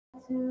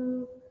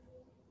to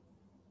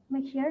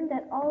make sure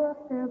that all of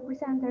the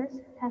presenters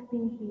have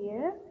been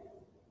here.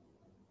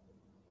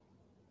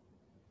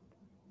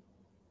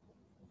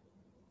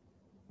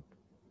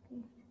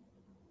 Okay.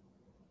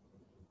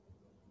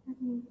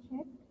 Let me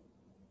check.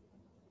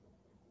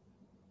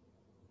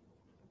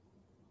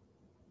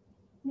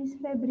 Miss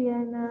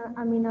Febriana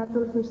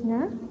Aminatul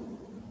Husna,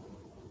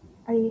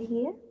 are you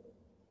here?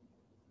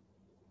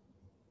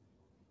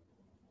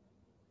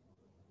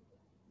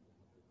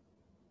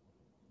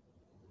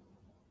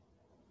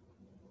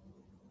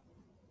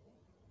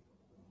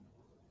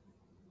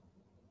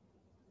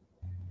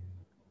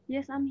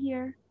 Yes, I'm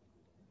here.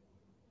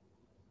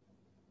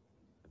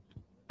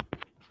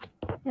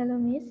 Hello,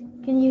 Miss.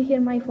 Can you hear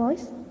my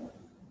voice?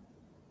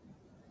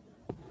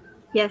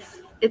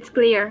 Yes, it's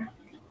clear.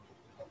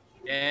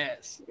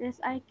 Yes. Yes,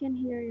 I can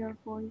hear your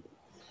voice.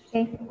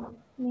 Okay.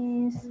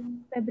 Miss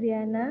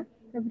Febriana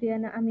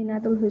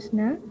Aminatul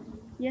Husna.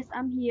 Yes,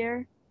 I'm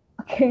here.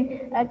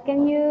 Okay.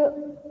 Can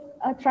you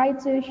try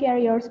to share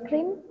your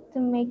screen to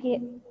make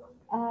it,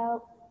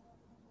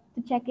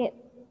 to check it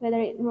whether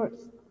it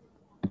works?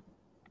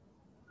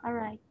 All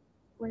right.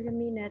 Wait a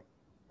minute.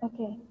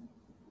 Okay.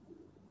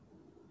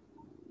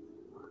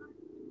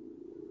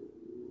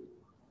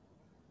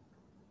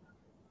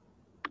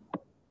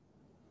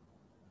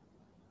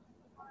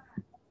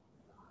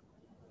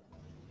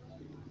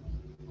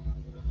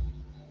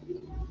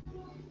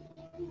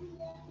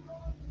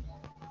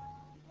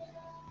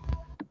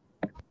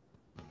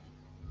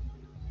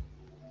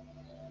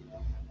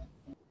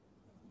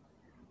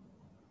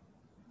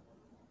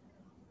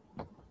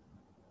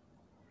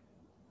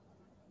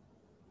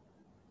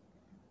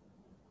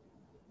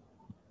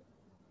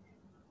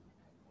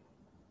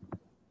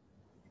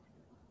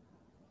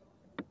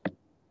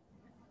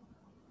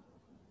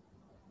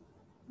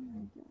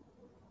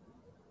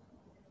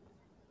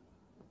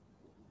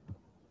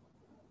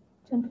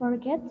 Don't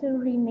forget to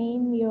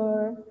rename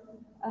your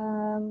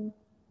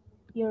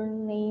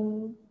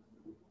name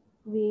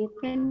with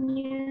Can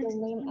you your see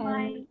name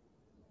my and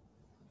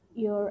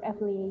your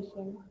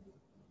affiliation.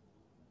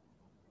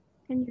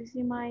 Can you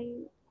see my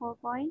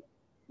PowerPoint?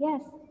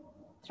 Yes,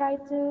 try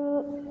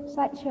to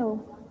slideshow.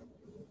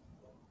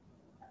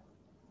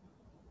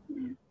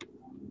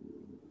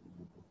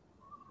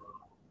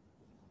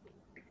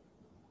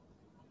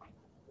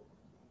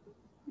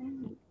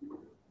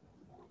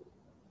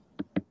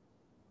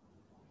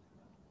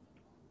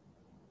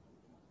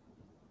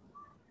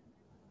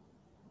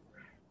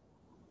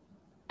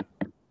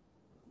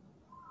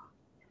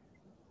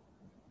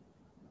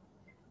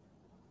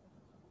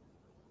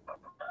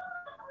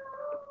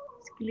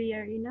 It's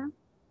clear enough.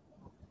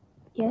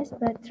 Yes,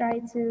 but try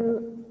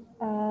to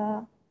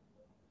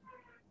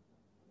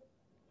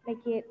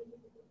make it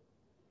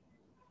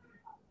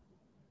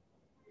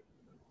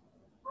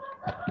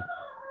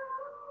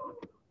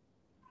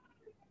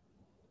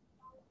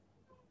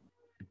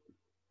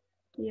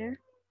Here.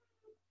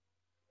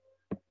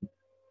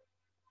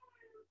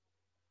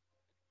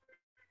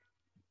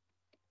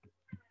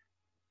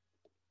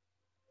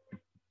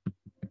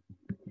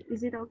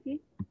 Is it okay?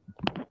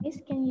 Miss,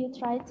 can you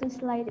try to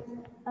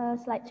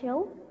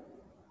slideshow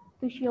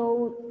to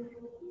show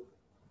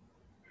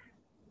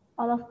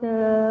all of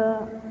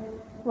the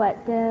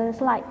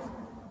slides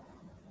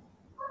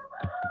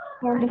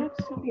for I the have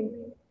full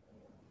screen?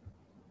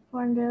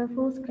 For the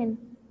full screen,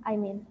 I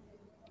mean.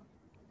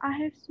 I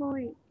have saw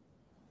it.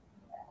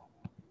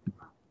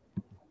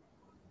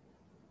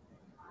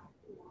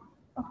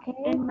 Okay.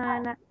 And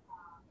mana?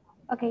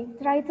 Okay,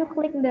 try to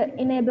click the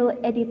enable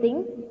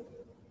editing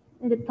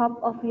in the top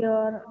of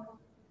your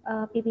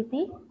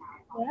PPT.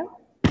 Yeah.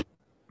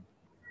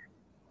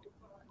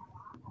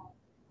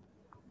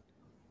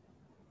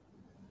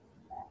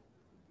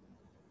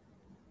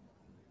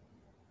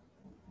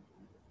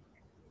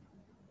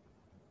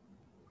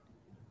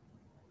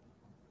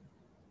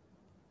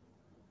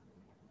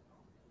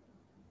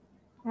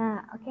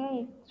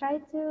 Okay. Try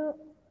to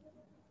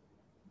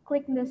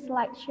click the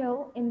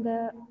slideshow in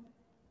the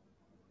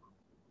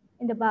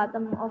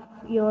bottom of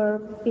your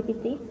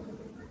PPT.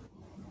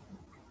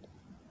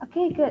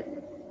 Okay,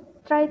 good.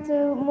 Try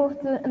to move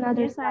to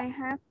another Yes, I slide.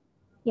 have.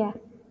 Yeah.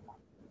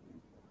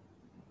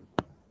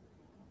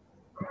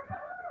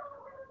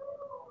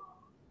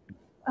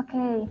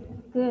 Okay,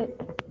 good.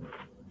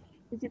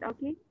 Is it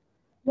okay?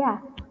 Yeah.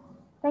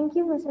 Thank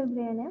you, Mr.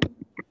 Brianna.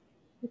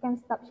 You can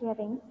stop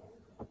sharing.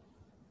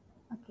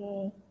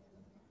 Okay.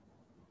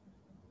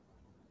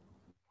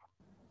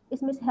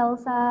 Is Miss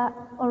Helsa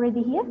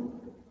already here?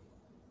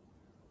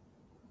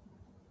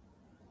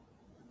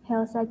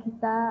 Helsa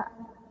Gita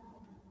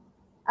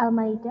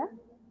Almaida?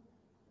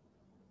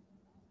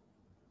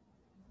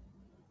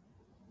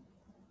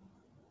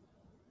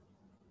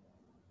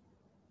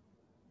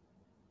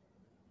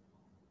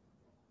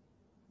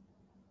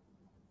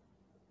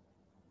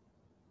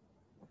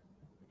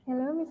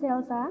 Hello, Miss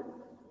Helsa.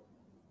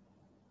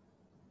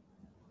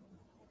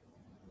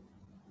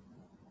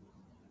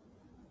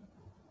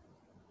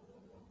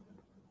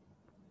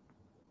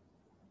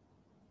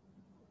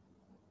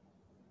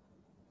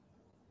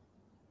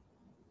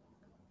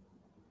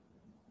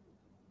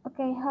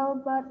 Okay, how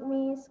about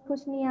Miss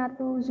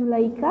Kusniatu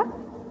Zulaika?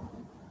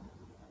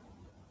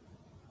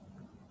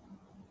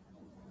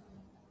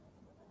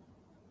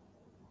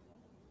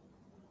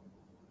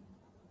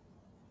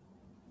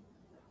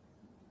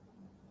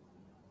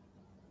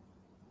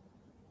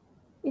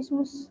 Is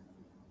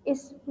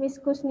Miss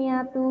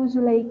Kusniatu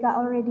Zulaika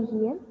already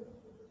here?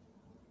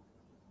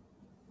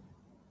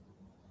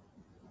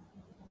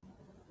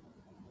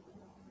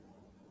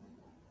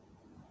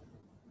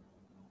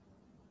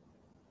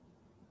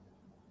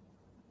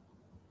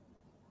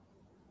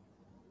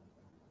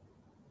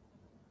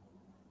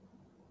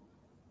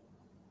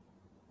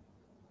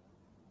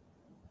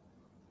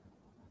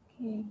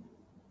 Okay.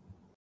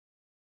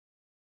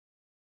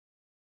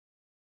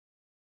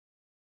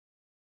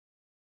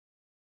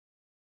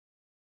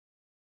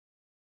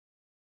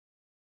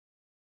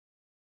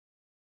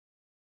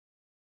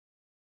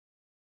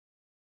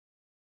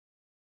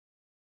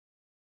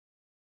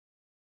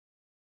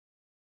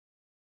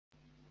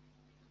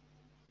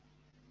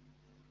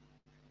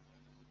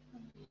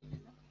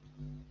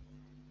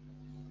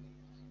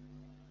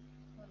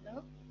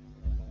 Hello.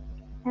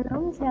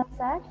 Hello, Miss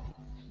Elsa.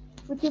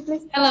 Would you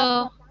please try?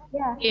 Hello.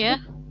 Yeah. Yeah.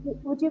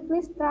 Would you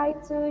please try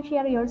to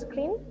share your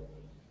screen?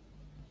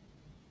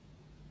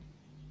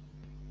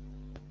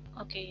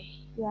 Okay.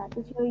 Yeah,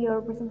 to show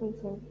your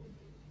presentation.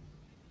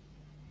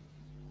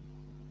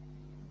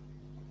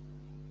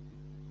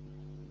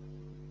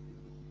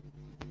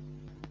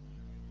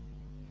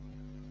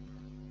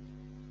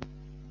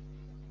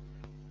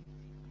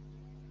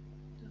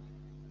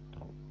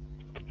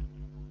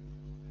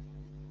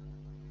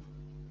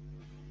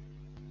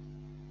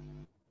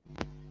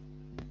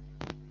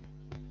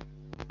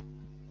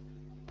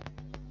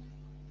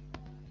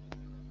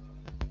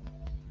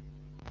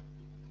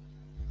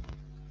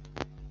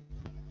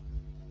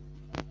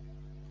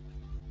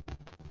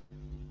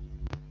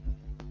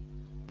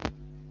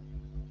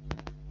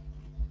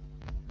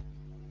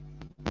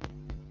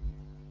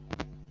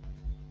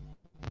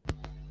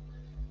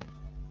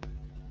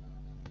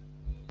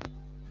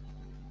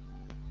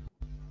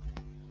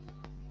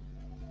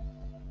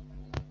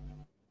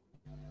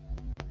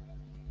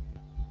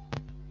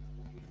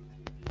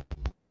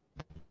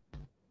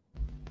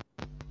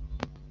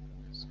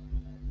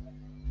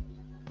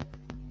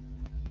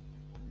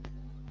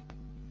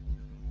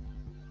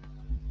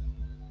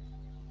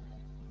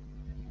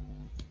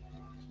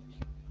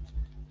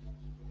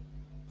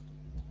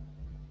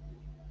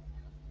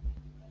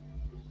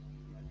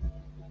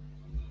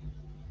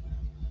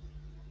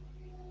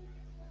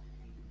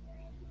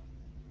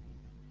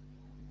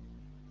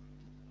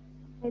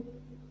 Wait,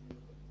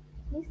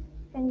 please,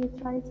 can you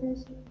try to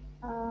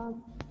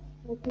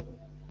make it?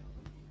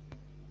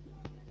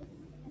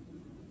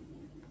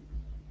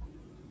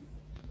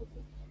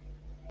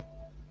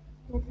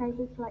 Can you try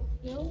to slide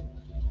show?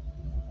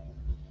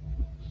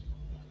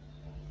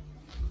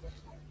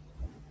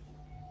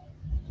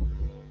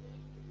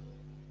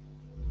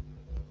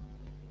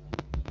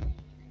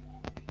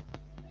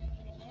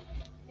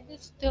 It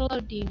is still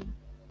loading.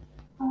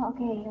 Oh,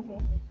 okay,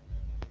 okay.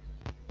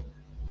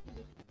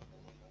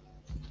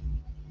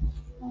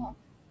 Oh,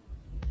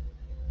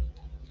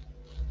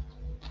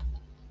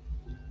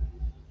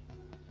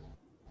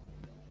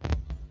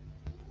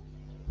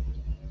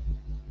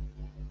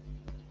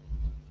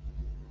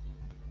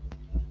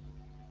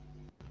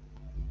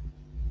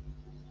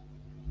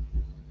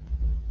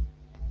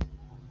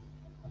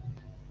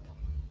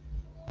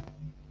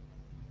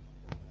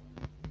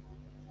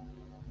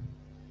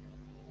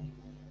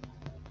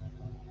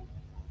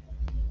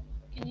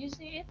 Can you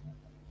see it?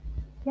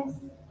 yes,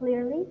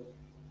 clearly.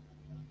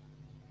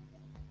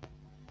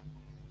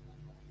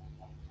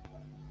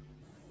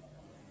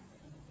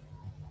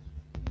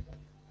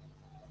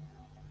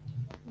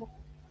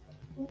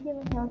 Thank you,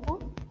 Miss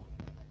Elsa.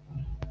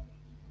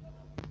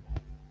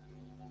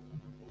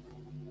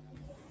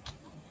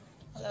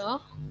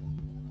 Hello.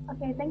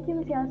 Okay, thank you,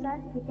 Miss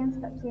Elsa. You can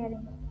stop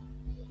sharing.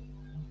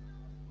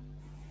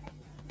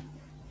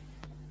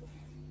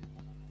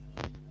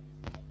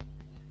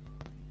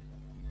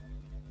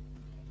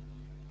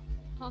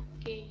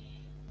 Okay.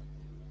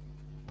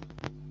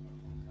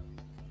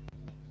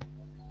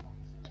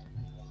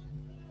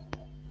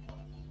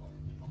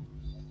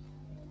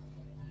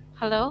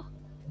 Hello.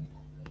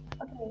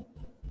 Okay,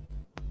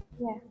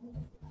 yeah.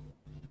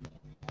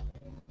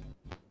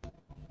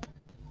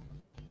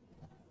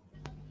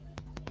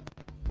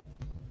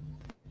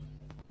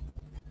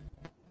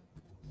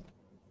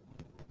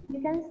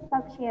 You can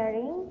stop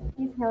sharing,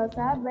 Miss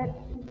Elsa,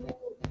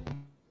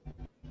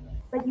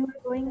 but you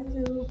are going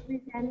to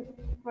present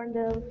for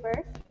the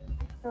first,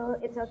 so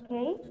it's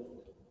okay.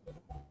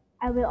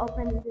 I will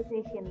open the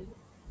session.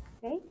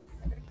 Okay.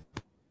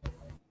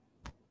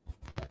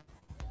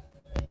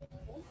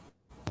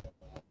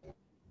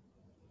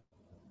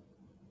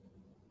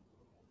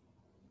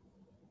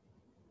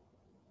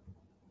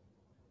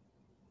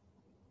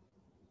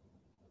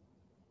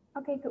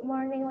 Okay. Good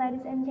morning,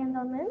 ladies and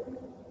gentlemen.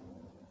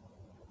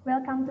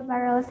 Welcome to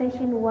parallel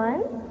session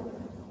 1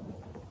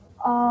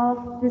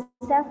 of the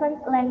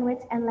 7th Language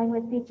and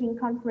Language Teaching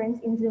Conference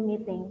in Zoom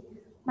meeting.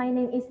 My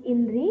name is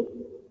Indri.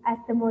 As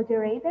the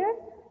moderator,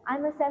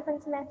 I'm a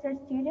 7th semester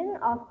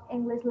student of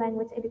English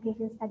Language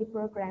Education Study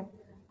Program.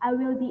 I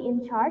will be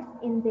in charge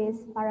in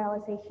this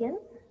parallel session.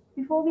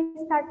 Before we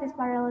start this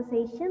parallel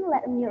session,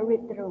 let me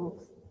read the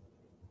rules.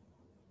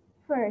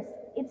 First,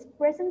 its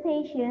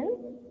presentation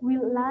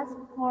will last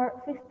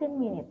for 15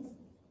 minutes.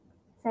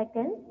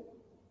 Second,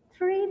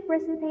 3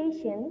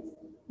 presentations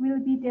will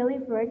be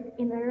delivered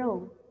in a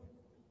row.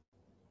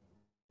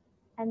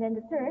 And then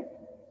the third,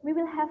 we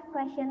will have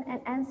question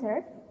and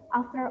answer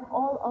after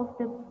all of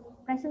the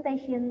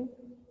presentation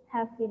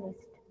have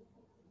finished.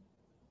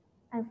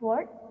 And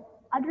fourth,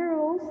 other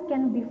rules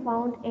can be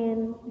found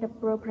in the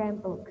program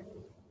book.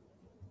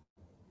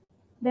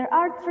 There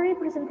are 3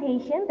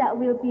 presentations that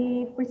will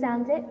be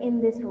presented in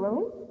this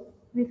room.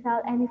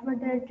 Without any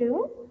further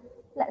ado,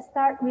 let's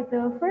start with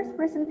the first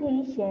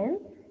presentation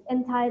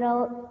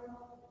entitled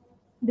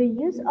The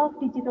Use of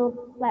Digital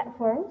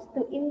Platforms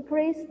to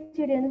Increase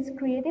Students'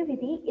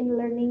 Creativity in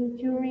Learning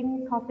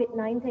During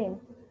COVID-19.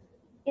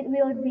 It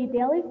will be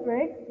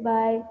delivered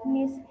by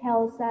Ms.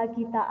 Helsa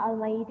Gita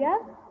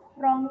Almeida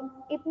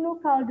from Ibnu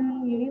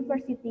Khaldun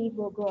University,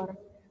 Bogor.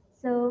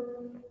 So,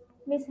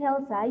 Ms.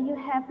 Helsa, you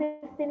have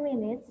 15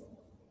 minutes.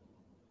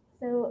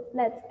 So,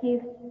 let's give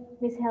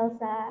Ms.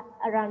 Helsa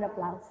a round of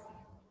applause.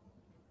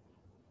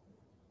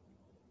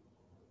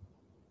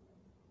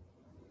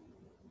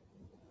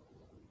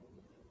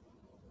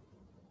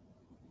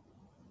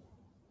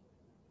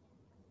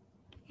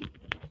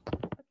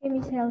 Okay,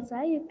 Ms.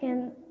 Helsa, you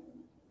can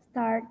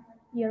start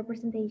your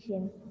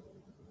presentation.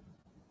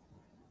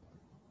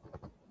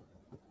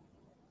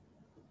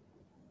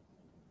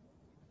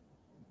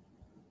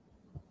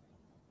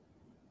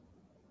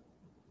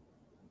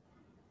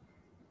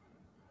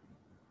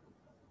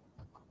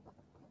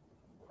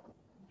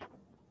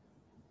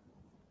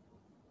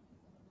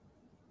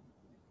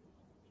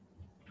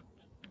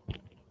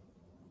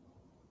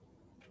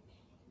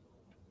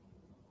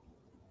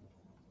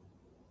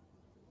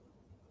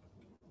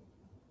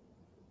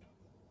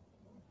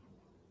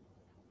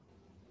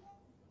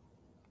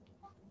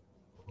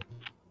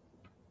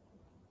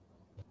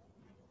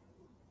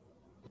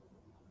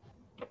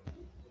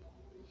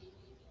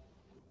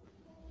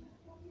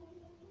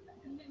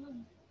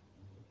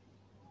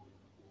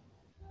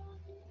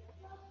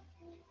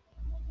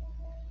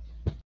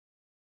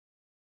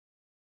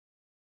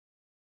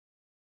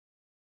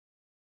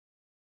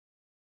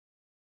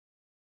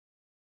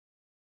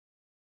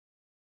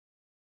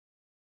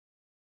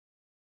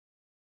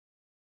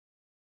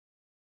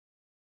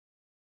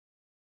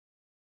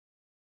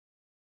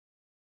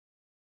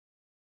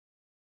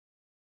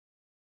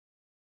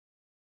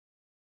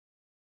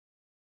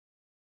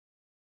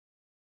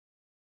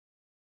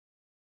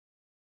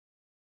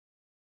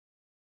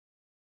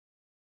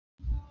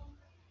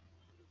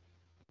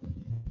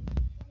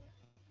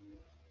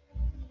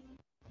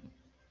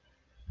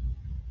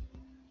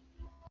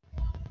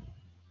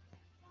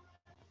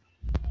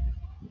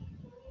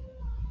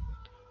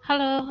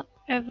 Hello,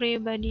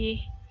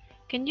 everybody.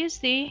 Can you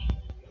see?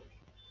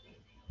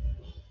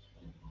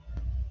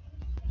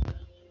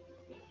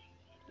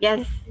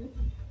 Yes.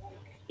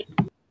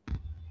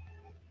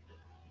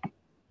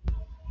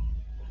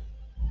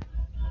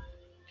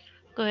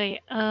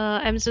 Okay,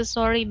 I'm so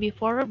sorry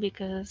before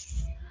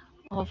because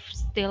of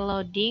still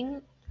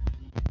loading.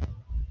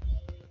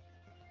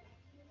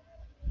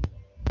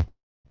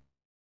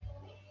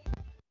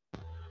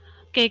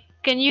 Okay,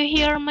 can you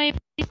hear my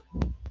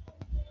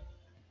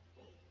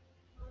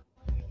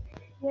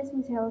Yes,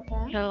 Ms.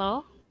 Helsa.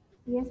 hello?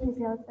 Yes, Ms.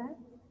 Helsa.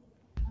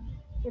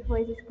 Your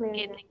voice is clear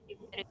Okay, now. thank you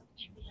very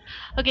much.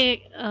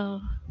 Okay,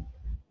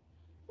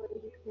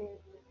 Voice is clear.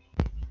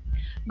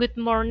 good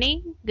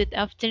morning, good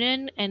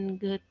afternoon,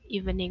 and good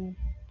evening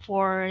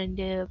for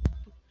the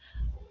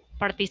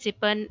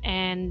participant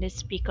and the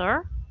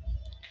speaker.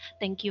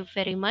 Thank you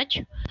very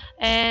much.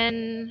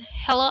 And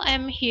hello,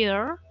 I'm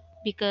here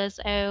because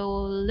I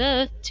would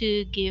love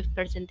to give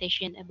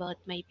presentation about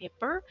my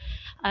paper.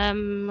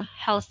 I'm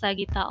Helsa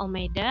Gita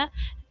Almeida,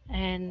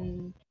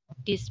 and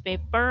this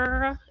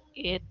paper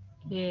it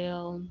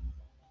will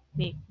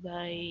make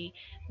by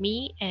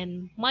me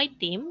and my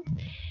team.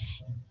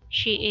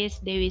 She is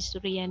Dewi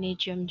Suryani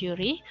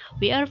Jamjuri.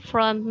 We are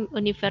from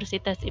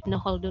Universitas Ibnu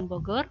Khaldun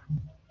Bogor,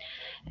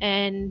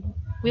 and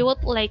we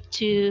would like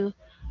to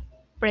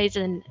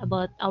present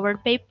about our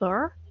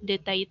paper.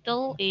 The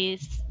title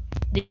is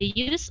The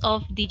Use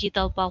of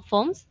Digital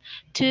Platforms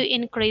to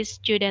Increase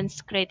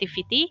Students'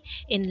 Creativity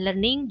in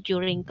Learning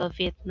During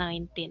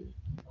COVID-19.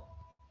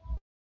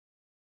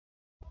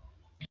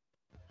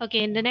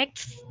 Okay, and the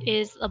next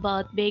is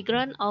about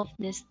background of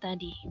the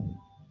study.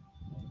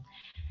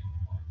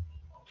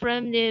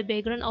 From the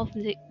background of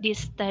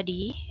this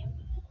study,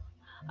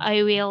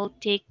 I will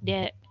take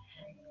the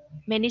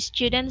many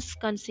students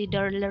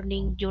consider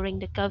learning during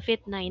the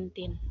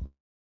COVID-19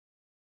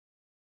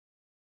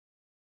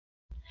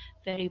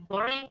 very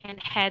boring and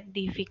had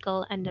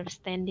difficult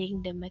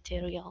understanding the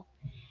material.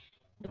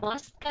 The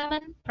most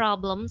common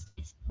problems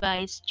faced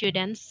by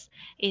students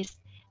is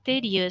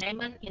tedious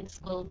assignment in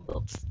school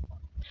books,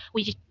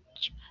 which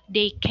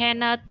they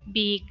cannot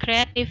be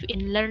creative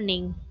in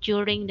learning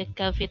during the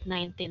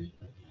COVID-19.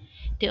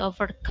 To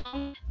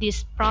overcome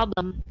this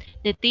problem,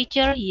 the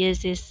teacher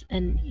uses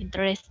an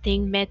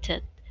interesting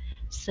method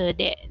so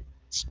that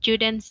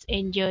students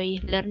enjoy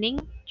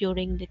learning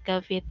during the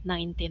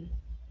COVID-19.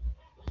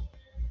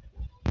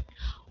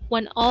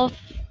 One of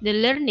the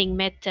learning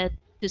methods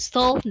to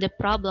solve the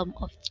problem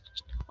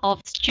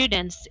of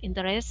students'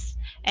 interest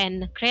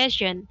and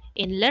creation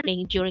in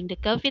learning during the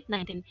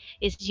COVID-19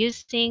 is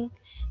using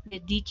the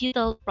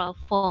digital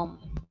platform.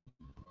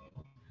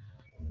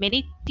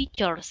 Many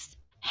teachers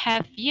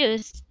have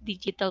used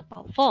digital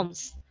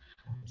platforms.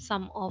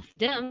 Some of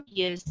them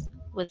use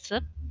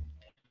WhatsApp,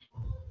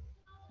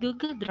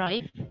 Google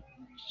Drive,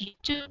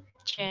 YouTube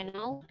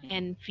channel,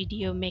 and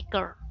Video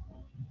Maker.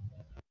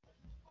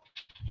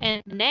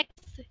 And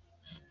next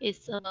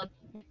is about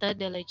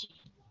methodology.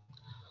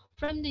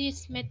 From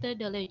this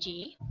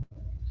methodology,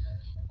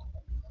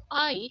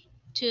 I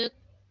took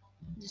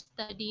the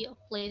study of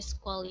place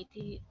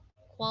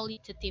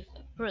qualitative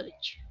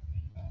approach.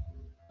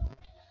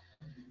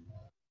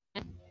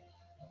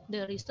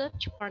 The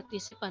research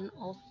participants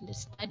of the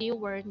study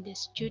were the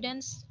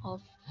students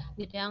of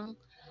Gedang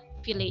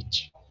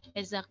village,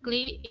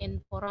 exactly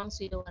in Porong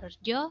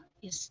Sidoarjo,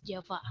 East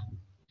Java.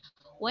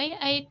 Why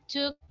I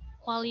took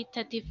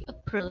qualitative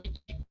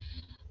approach?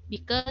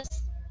 Because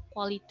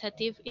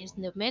qualitative is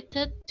the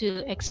method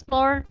to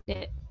explore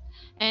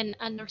and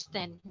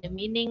understand the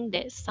meaning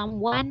that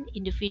someone,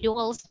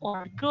 individuals,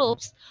 or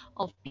groups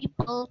of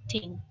people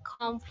think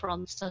come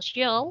from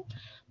social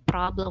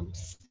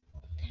problems.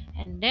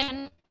 And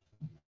then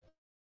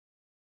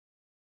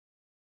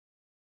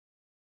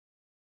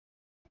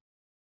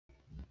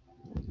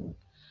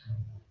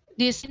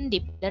this in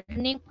deep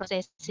learning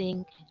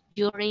processing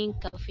during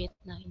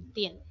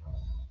COVID-19.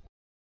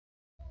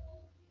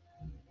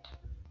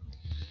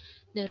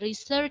 The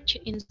research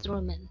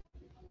instrument.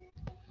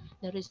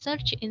 The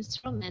research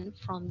instrument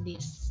from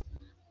this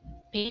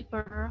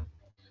paper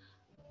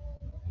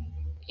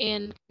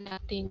in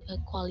conducting a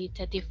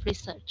qualitative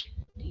research.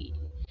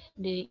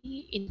 The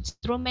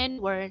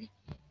instrument were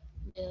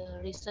the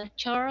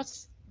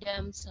researchers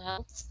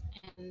themselves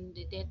and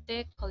the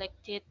data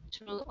collected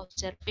through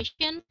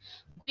observation,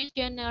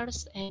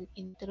 questionnaires, and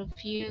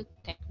interview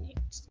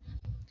techniques.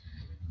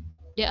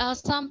 There are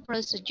some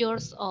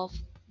procedures of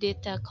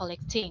data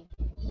collecting.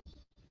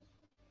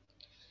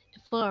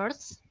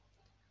 First,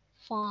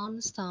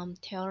 found some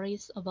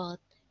theories about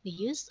the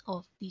use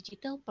of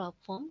digital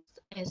platforms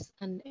as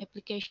an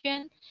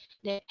application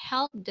that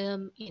help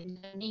them in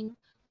learning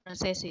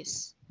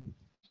processes.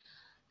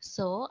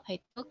 So I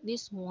took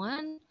this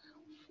one.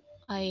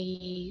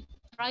 I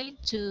tried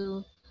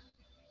to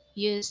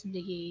use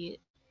the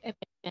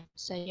application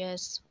such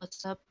as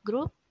WhatsApp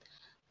group,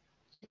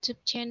 YouTube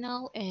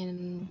channel,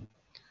 and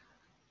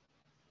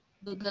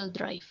Google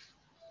Drive.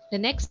 The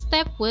next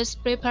step was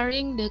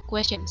preparing the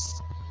questions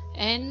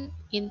and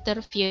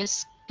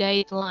interviews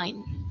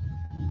guideline.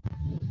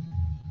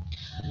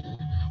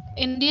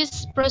 In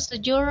this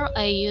procedure,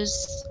 I use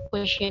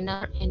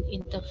questionnaire and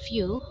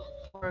interview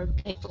for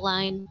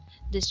guideline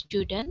the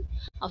student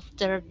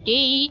after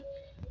they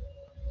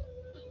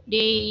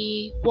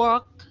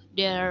work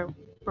their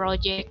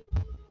project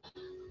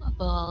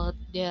about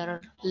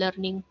their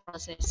learning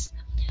process.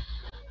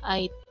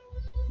 I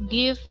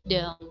give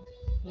them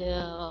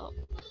the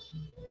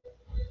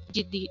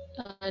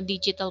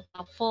digital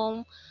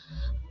platform.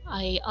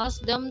 I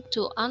ask them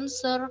to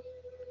answer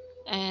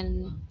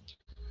and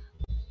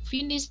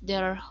finish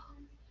their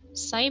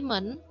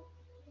assignment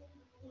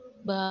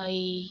by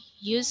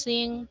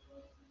using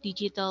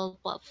digital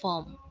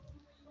platform.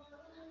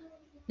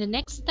 The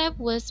next step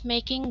was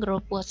making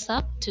group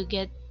WhatsApp to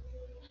get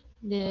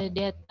the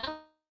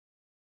data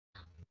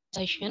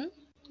session.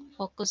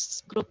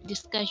 Focus group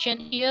discussion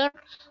here.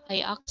 I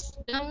asked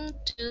them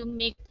to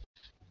make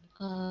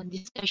a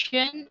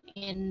discussion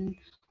in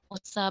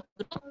WhatsApp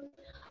group.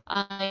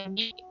 I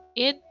make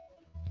it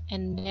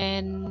and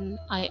then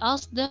I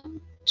asked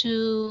them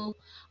to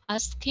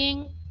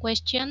asking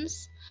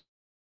questions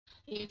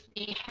if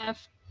they have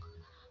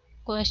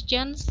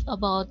questions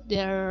about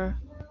their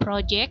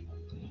project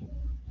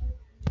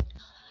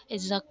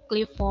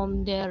exactly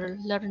from their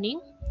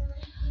learning.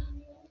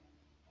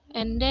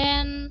 And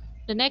then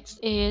the next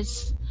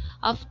is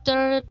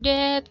after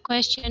that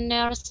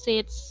questionnaire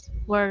sheets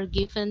were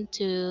given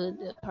to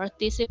the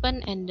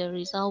participant and the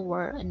result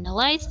were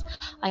analyzed,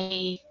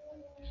 I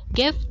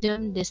gave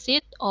them the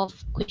sheet of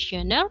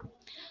questionnaire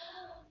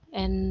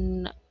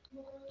and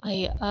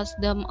I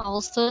asked them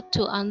also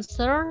to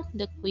answer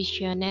the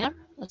questionnaire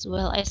as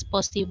well as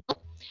possible.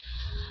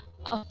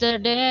 After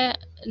the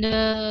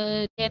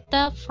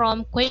data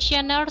from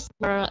questionnaires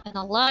were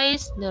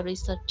analyzed, the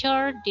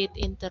researcher did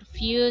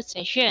interview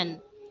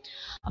session.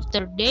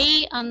 After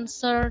they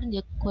answered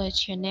the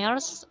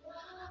questionnaires,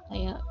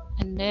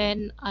 and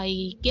then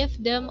I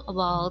gave them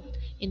about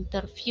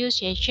interview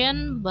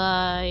session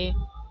by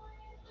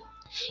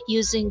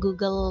using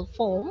Google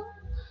Form,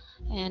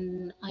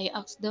 and I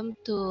asked them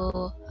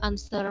to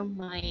answer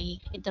my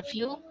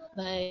interview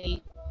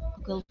by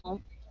Google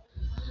Form.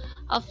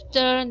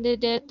 After the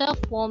data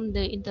from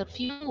the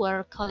interview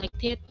were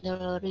collected,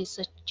 the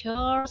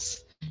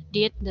researchers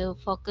did the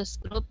focus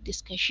group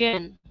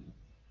discussion.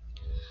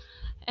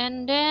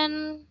 And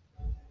then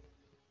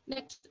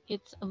next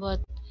it's about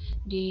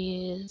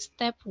the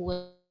step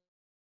with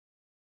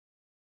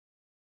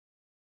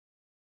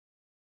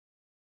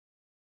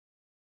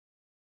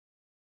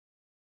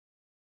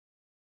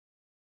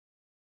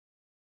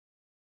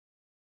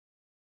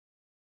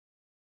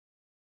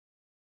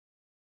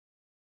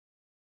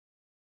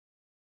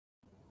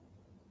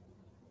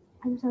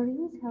I'm sorry,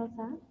 Miss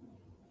Helsa.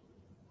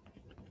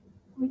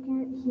 We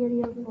can't hear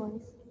your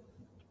voice.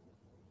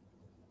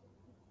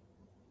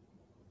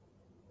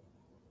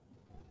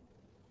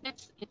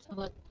 next it's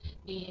about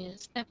the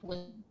step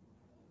with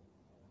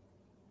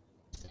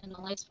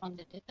analyze from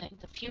the data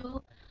interview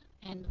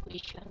and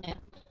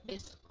questionnaire.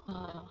 This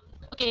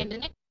okay. The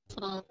next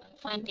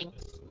findings.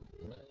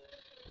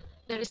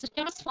 The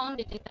researchers found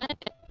the data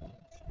that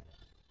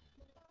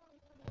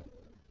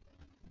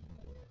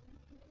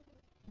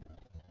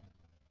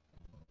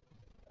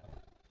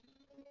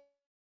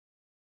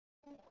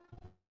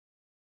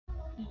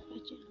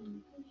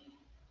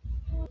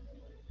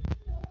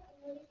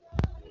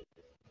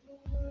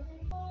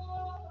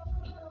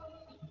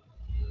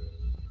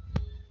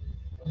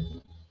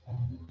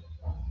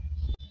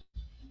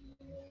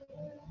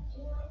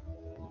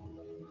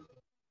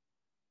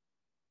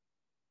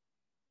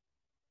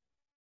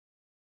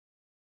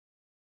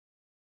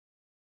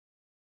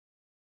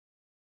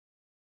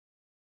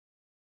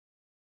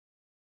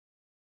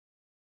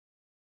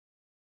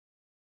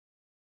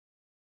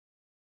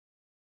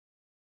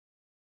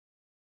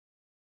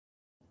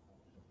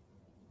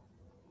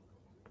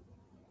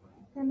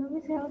Hello,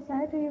 Miss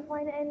Helsa. Do you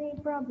find any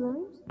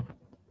problems?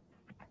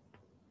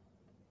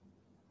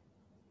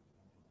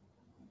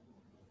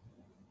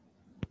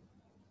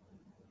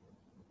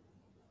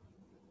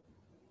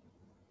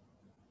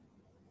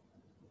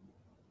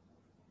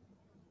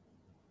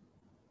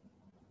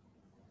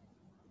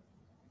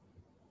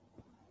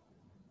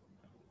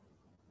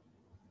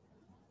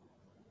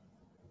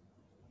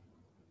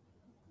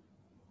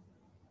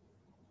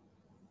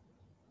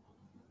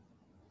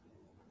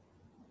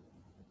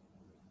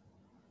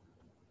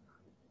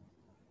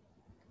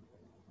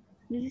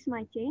 This is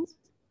my change.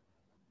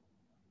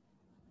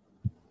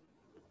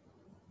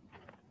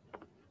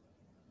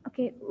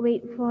 Okay,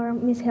 wait for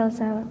Miss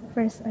Helsa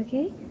first,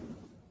 okay?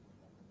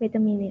 Wait a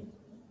minute.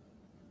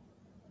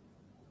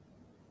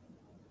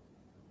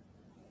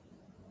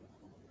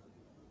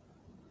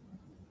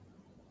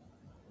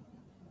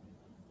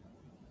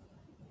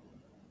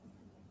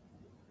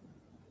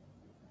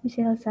 Miss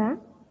Helsa,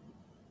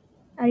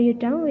 are you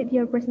done with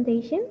your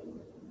presentation?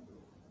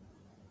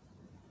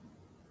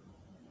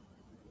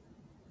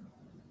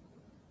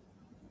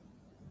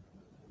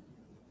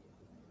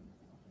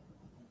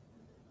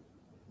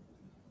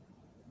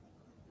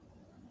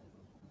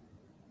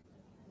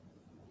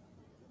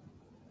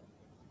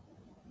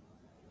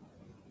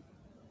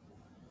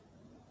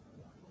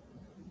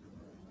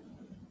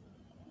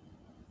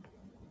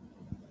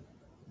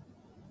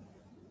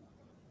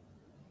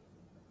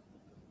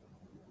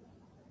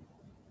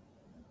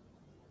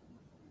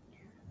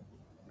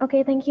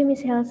 Okay, thank you,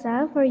 Miss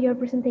Helsa, for your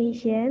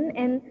presentation.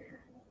 And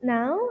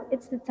now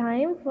it's the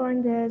time for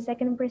the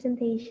second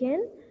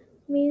presentation.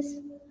 Miss,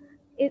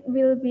 it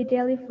will be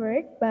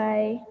delivered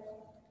by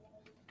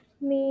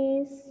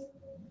Miss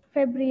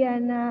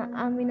Febriana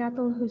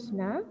Aminatul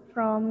Husna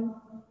from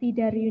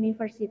Tidar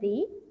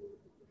University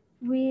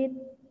with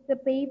the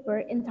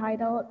paper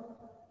entitled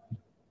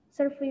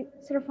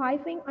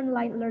Surviving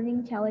Online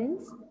Learning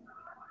Challenge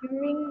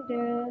During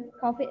the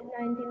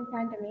COVID-19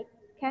 Pandemic,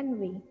 Can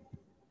We?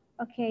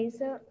 Okay,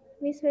 so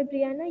Miss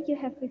Febriana, you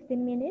have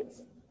 15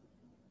 minutes.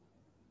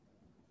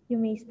 You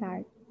may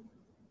start.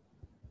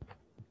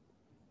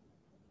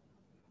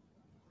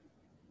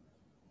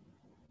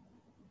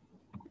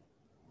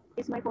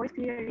 Is my voice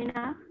clear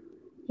enough?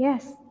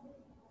 Yes.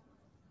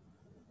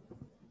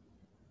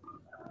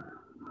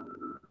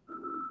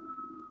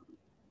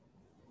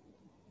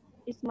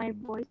 Is my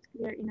voice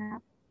clear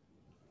enough?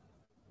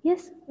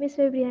 Yes, Miss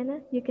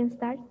Febriana, you can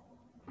start.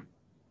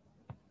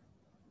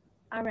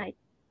 All right.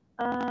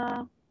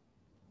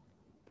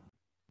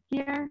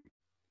 Here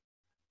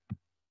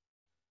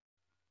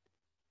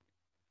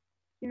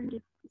the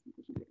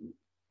presentation.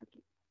 Okay.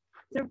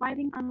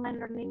 Surviving online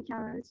learning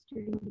challenge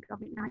during the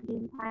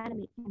COVID-19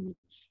 pandemic.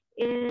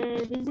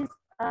 This is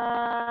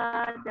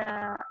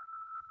the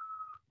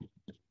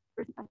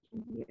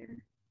presentation here.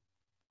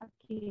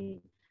 Okay.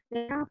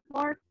 There are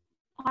four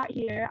parts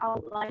here I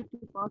would like to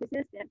focus.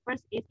 The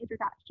first is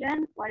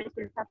introduction. What is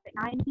the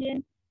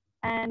COVID-19?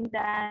 And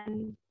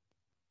then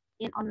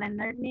in online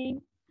learning.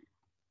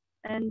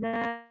 And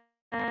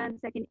then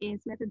second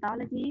is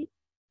methodology.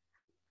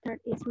 Third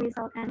is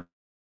result and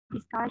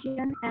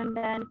discussion. And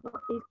then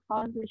fourth is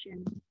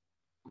conclusion.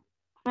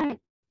 Right.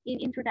 In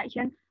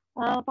introduction,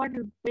 For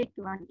the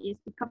background is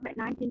the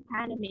COVID-19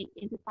 pandemic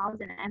in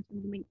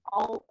 2020,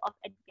 all of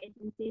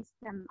education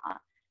system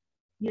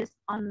use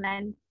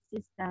online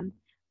system.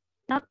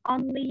 Not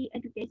only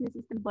education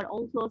system, but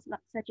also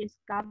such as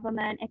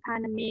government,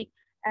 economic,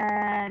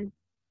 and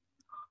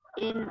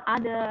in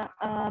other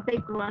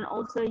background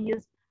also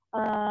use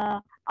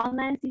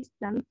online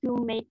system to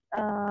make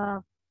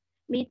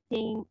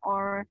meeting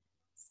or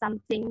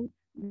something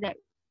that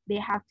they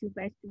have to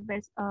face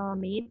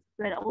meet,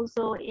 but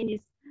also in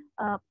this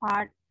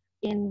part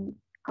in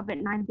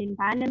COVID-19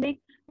 pandemic,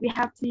 we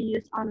have to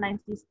use online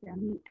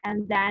system,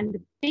 and then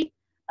the big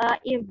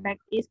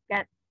impact is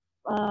that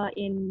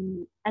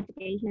in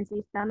education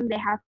system they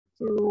have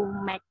to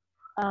make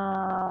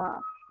uh,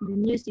 the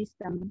new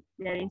system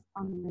there is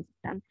online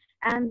system,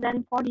 and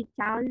then for the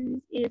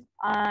challenge is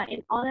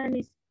in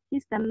online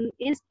system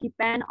is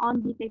depend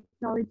on the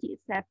technology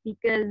itself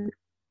because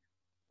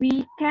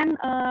we can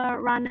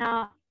run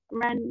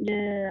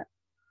the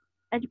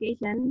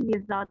education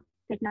without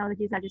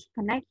technology such as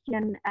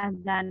connection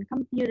and then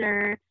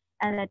computer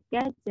and then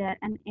gadget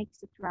and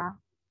etc.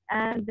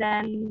 And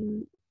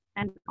then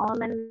and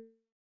online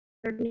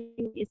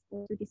learning is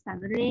also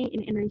distance learning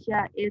in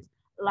Indonesia is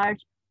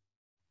large,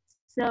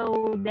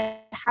 so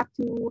they have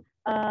to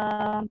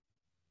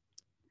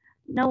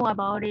know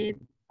about it.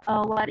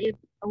 What is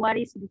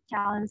the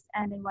challenge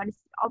and then what is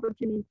the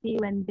opportunity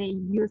when they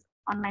use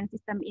online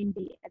system in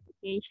the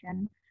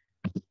education,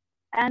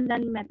 and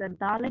then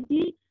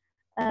methodology.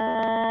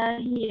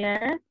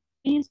 Here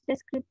is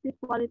descriptive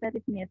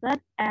qualitative method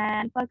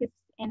and focus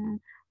in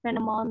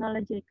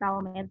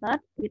phenomenological method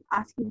with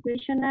asking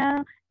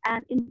questionnaire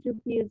and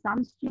interview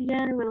some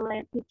students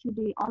related to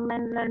the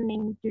online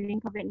learning during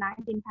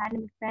COVID-19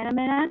 pandemic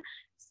phenomenon.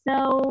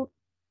 So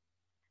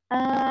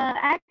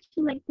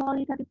actually,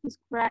 qualitative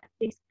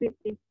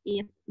descriptive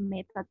is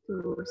method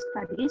to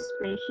study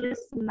species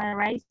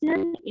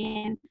summarization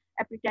in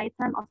everyday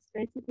term of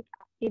specific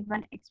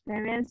event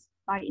experience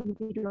by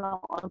individual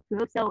or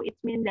group. So it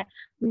means that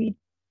we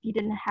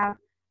didn't have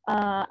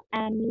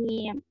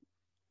any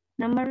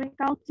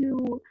numerical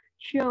to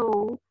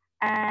show,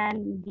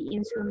 and the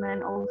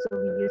instrument also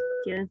we use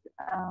just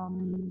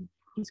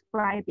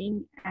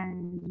describing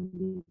and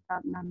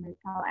without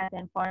numerical. And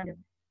then for the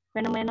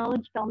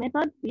phenomenological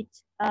method,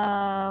 which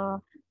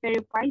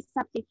verifies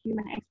subject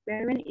human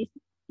experience, is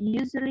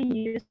usually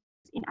used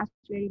in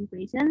observing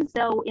questions.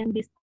 So in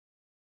this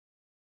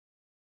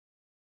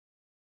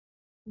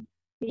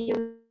we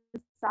use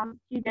some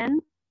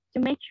students to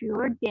make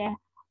sure they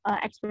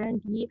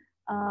experience the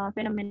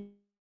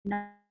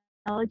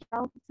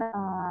phenomenological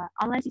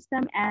online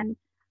system and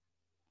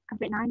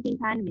COVID-19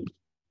 pandemic.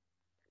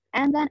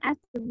 And then as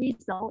the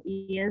result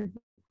is,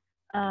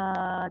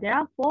 there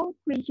are 4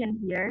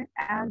 questions here,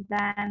 and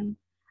then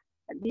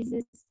this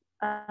is,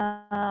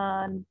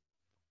 and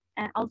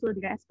also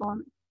the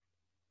response.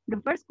 The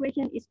first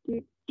question is,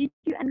 did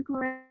you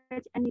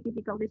encourage any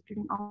difficulties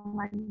during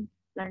online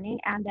learning?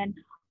 And then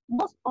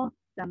most of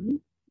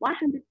them,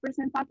 100%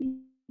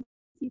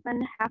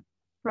 participants have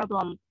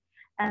problem.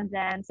 And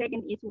then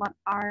second is, what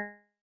are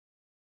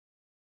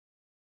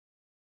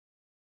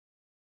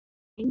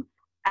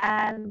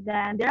and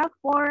then there are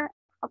 4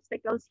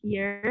 obstacles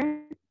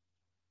here.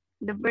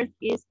 The first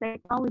is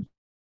technology,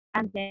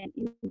 and then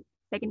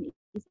second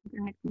is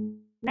internet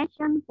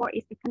connection. 4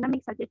 is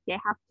economic, such as they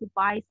have to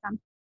buy some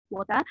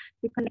quota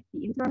to connect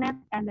the internet.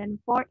 And then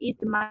 4 is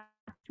the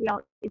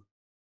material. It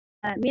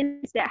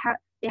means they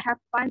have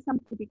find some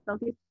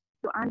difficulties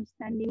to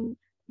understanding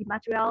the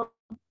material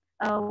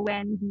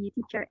when the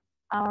teacher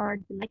or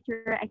the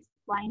lecturer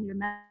explain the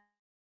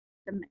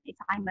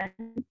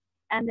assignment.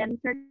 And then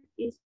third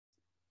is,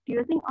 do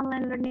you think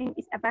online learning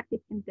is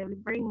effective in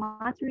delivering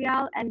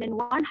material? And then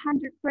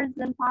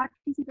 100%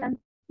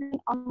 participants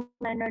think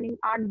online learning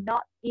are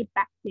not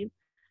effective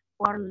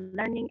for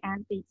learning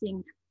and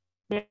teaching.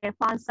 They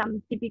found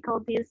some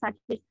difficulties such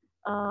as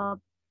uh,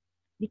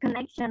 the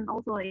connection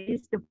also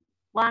is the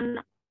one,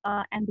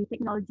 and the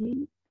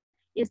technology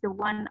is the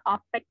one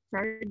of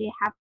factor they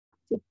have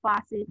to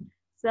pass it.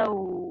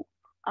 So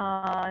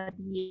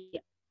the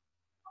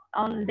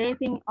they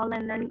think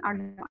online learning are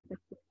not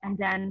effective. And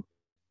then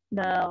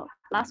the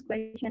last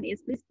question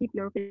is, please give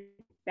your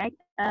feedback.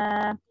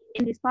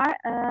 In this part,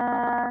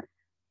 I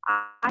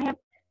have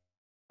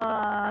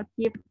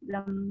give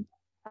them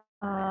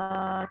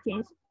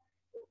chance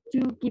to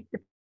give the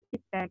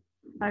feedback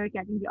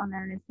regarding the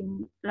online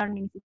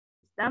learning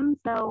system.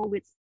 So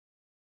with,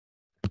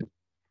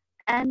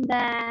 and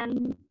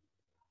then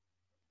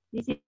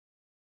this is,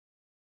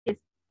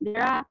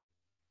 there are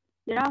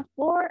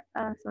 4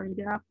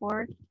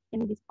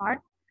 in this part.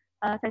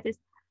 Such as,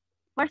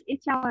 first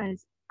is challenge.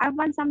 I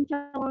found some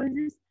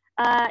challenges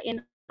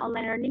in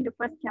online learning. The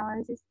first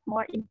challenge is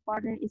more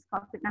important is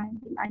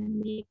COVID-19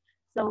 pandemic.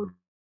 So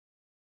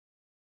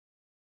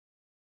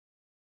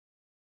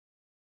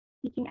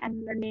the teaching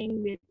and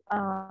learning with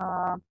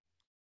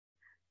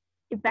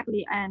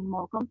effectively and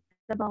more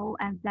comfortable.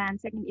 And then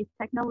second is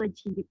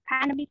technology. The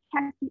pandemic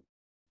has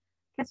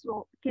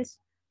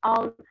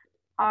all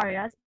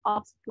areas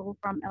of school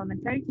from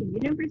elementary to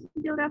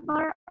university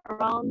level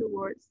around the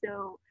world.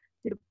 So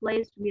to the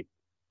place with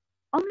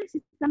only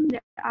system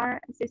that are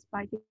assisted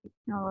by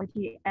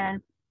technology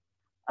and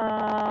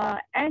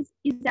as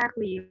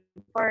exactly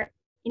for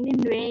in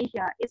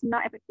Indonesia it's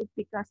not effective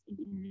because in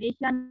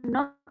Indonesia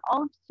not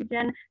all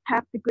students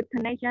have the good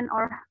connection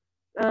or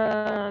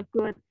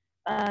good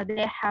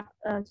they have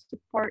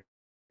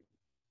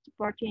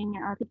supporting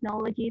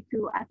technology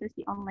to access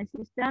the online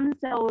system.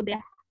 So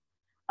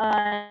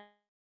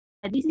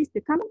this is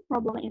the common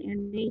problem in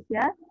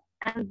Indonesia.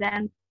 And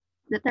then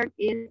the third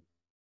is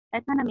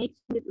economics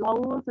with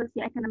low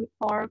socioeconomic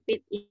or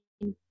fit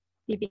in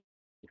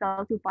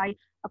difficult to buy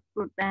a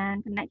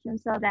broadband connection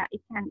so that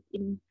it can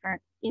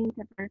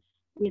interfere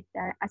with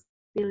their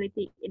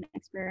accessibility in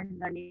experience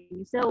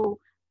learning. So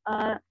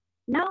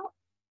now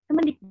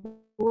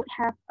Kemendikbud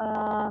have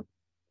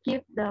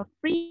give the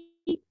free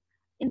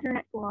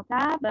internet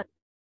quota, but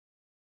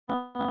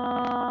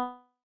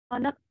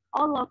not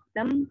all of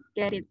them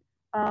get it.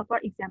 For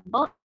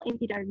example, in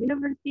Tidar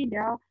University,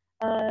 there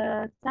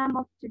are some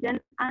of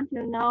students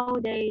until now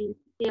they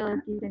still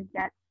didn't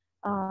get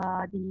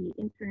the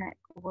internet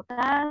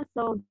quota,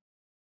 so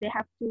they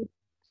have to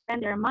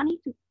spend their money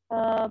to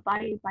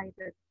buy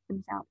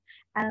themselves.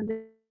 And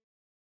then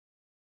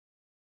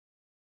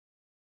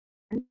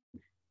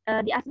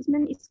the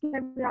assessment is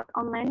carried out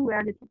online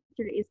where the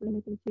teacher is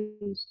limiting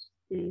to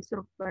the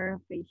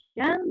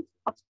supervision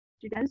of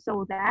students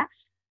so that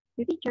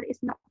the teacher is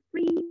not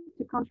free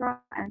to control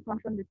and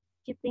confront the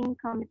cheating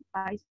committed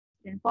by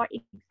students. For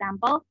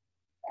example,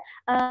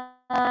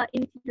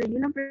 in the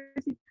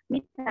university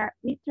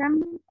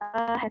midterm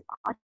has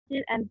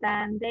started and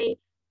then they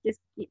just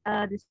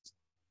this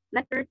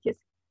lecturer just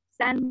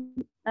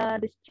send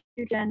the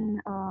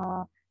student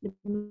the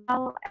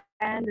material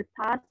and the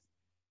task.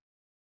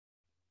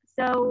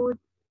 So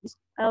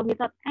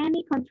without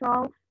any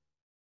control,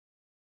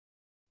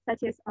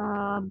 such as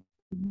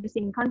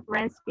using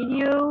conference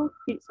video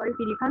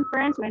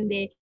conference when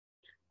they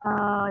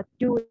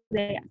do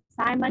the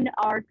assignment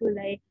or do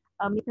the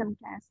midterm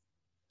test.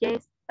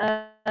 Just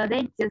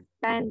they just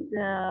send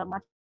the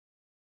material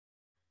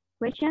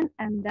question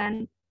and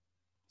then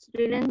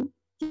students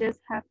just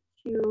have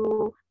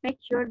to make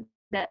sure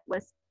that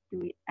was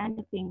do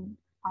anything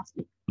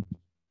positive.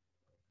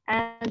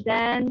 And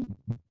then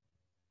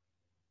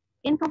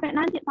in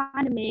COVID-19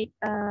 pandemic,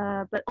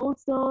 but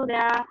also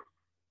there are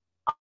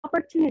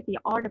opportunity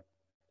or the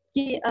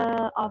key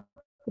of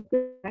the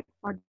good effect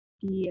for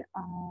the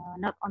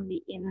not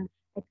only in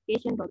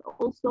education but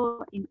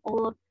also in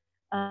all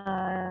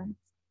uh,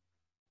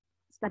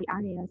 study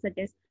areas such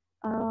as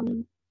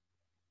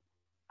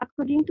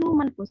according to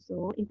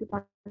Manfuso in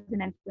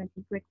 2020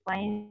 to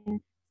explain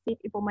safe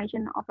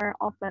information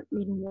of the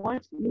leading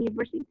world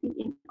university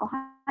in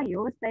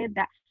Ohio said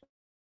that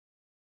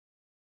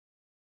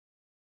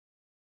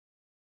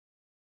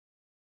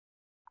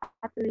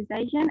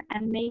utilization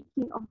and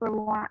making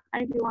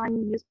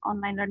everyone use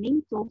online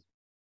learning tools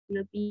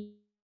will be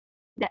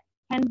that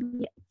can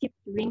be achieved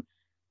during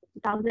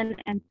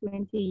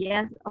 2020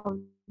 years of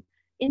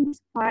in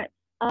this part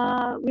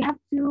we have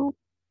to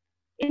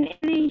in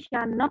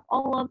Indonesia not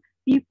all of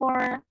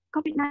before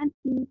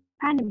COVID-19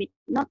 pandemic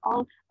not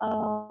all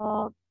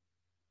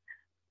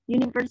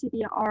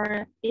university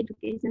or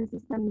education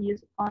system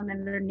use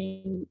online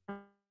learning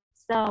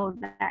so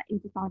that in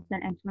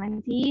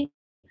 2020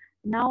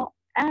 now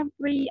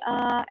every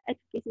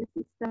education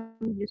system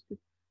use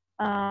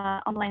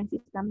online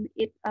system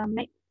it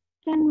it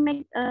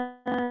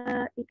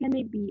can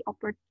be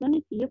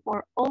opportunity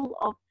for all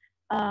of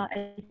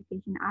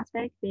education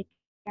aspects they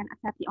can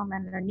accept the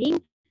online learning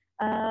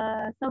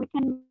so we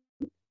can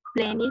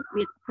blend it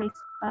with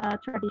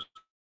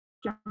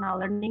traditional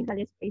learning such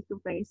as face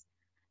to face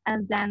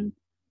and then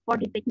for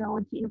the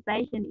technology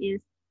innovation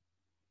is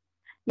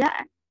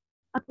yeah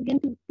according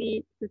to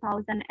the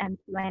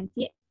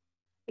 2020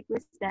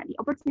 request that the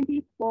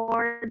opportunity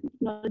for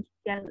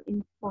technological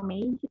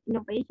information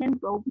innovation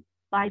brought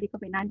by the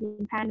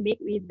COVID-19 pandemic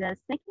with the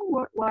Second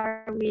World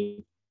War,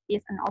 which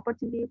is an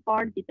opportunity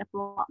for the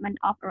development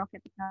of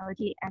rocket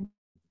technology and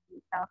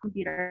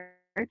computer.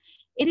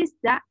 It is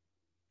that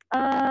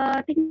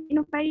technology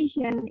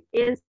innovation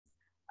is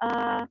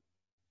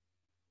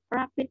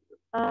rapid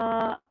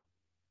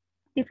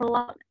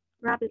developed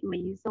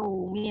rapidly.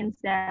 So means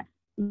that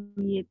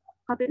the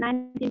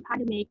COVID-19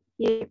 pandemic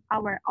gave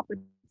our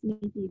opportunity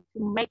to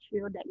make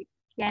sure that we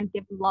can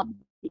develop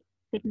the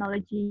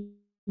technology,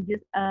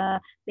 use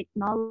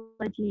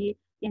technology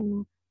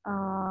in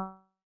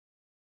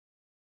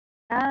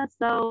Indonesia.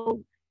 So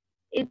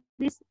it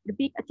is the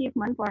big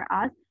achievement for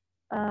us.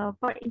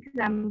 For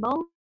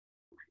example,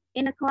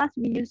 in a class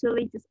we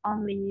usually just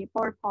only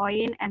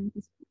PowerPoint and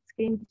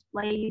screen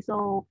display.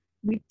 So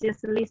we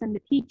just listen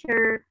the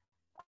teacher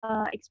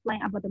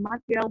explain about the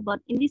material. But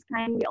in this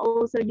kind, we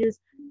also use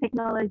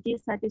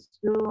technologies such as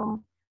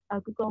Zoom,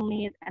 Google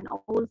Meet, and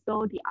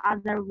also the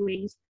other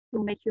ways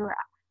to make sure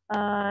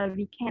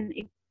we can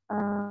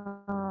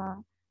uh,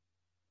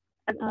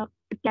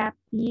 adapt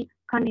the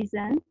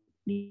condition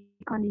the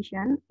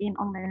condition in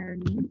online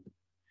learning.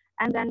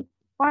 And then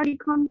for the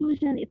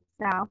conclusion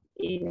itself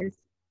is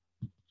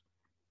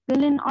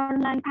during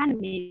online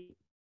pandemic,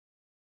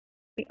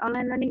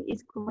 online learning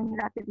is growing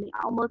rapidly.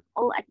 Almost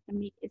all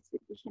academic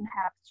institutions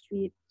have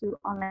switched to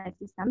online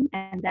system,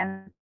 and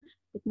then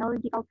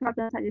technological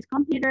problems such as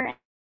computer and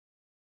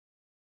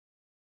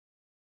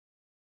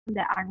internet connection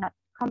that are not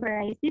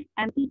comprehensive,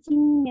 and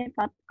teaching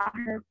methods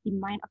are the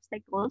main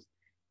obstacles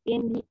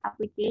in the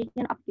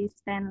application of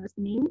distance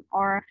learning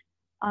or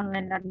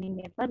online learning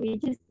method,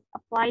 which is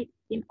applied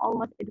in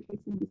almost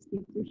education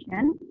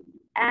institution.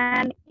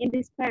 And in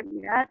this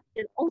period,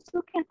 it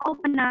also can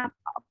open up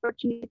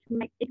opportunity to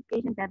make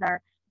education better.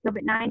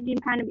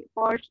 COVID-19 pandemic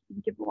forced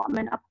the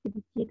development of the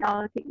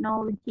digital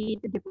technology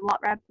to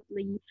develop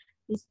rapidly.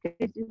 This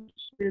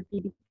will be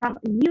become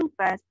a new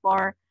phase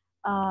for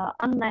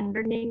online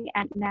learning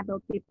and enable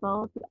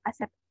people to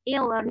accept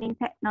e-learning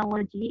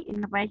technology,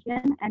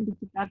 innovation, and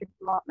digital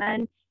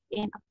development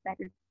in a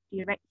better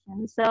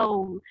direction.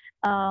 So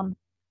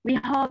we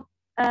hope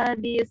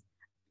this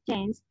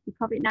change, the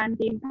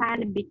COVID-19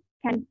 pandemic,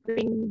 can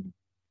bring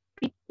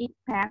big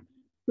impact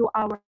to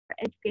our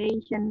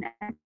education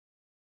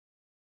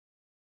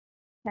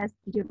as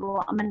the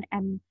development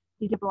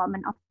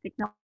of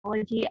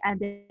technology and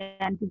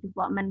then the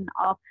development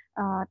of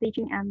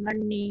teaching and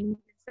learning.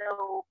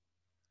 So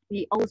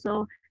we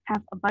also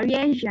have a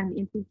variation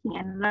in teaching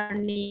and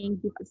learning,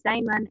 give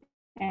assignment,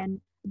 and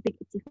big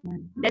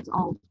achievement. That's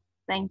all.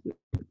 Thank you.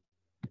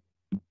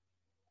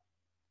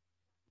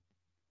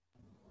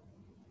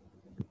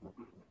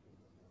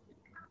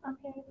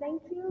 Okay,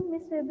 thank you,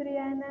 Miss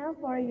Febriana,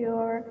 for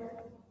your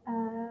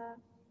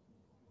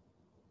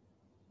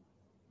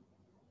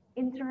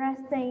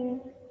interesting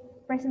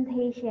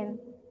presentation.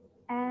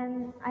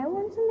 And I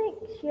want to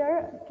make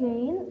sure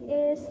again,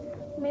 is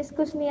Miss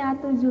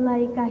Kusniatu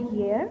Zulaika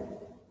here?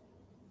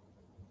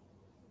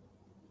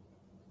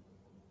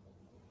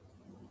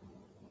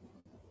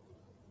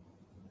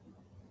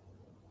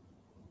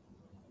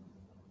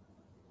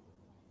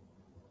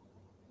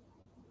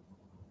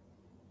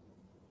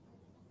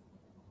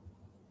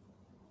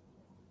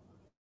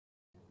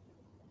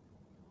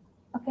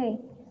 Okay,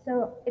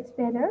 so it's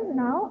better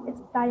now.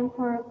 It's time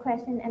for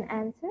question and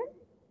answer.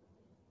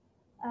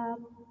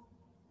 Um,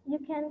 you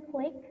can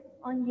click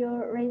on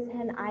your raise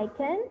hand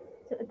icon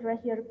to address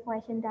your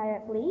question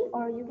directly,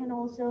 or you can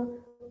also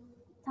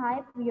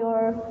type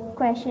your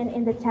question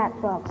in the chat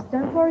box.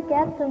 Don't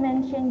forget to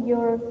mention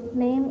your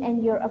name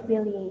and your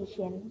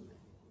affiliation.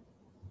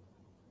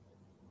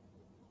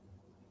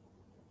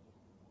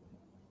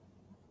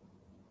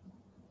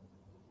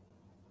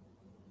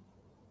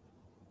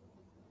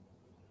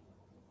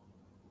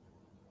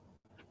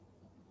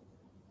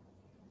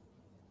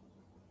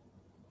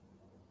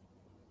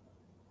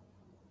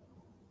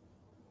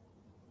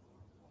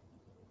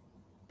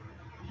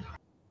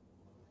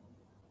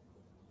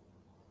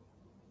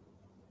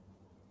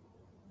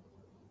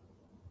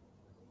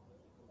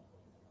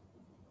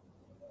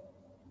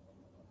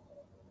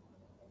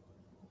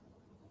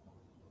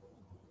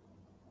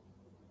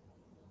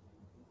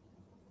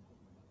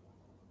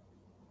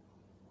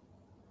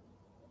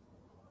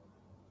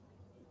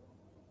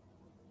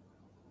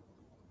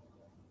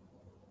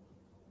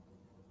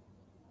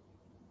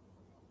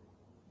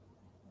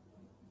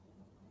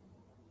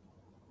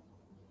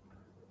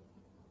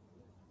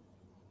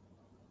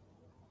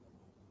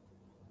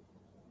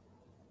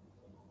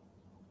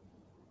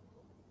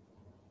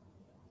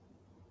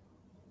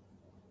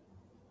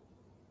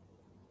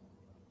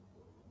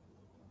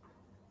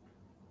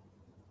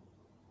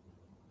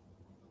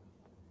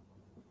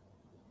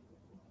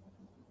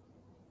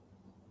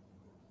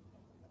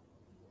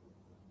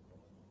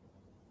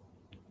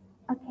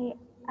 Okay,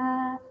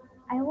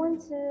 I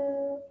want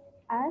to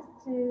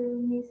ask to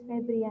Miss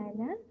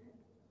Febriana.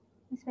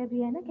 Miss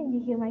Febriana, can you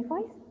hear my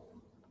voice?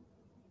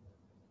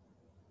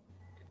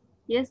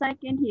 Yes, I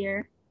can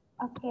hear.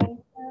 Okay,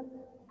 so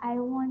I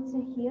want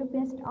to hear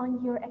based on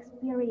your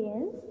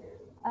experience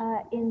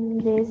in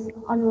this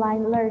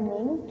online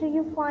learning, do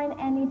you find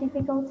any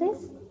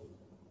difficulties?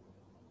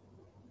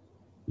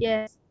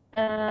 Yes,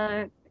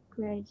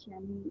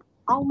 question.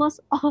 Almost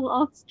all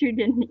of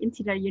students in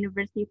the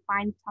university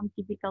find some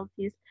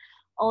difficulties,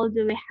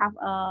 although we have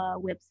a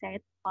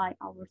website by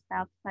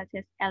ourselves such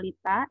as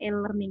Elita,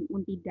 e-learning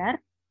Untidar,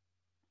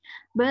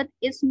 but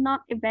it's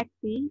not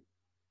effective.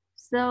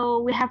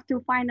 So we have to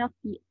find out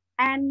the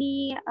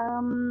any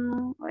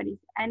what is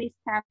any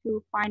step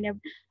to find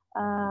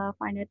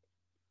it.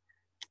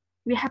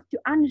 We have to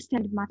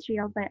understand the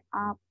material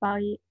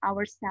by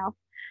ourselves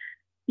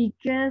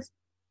because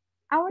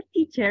our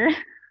teacher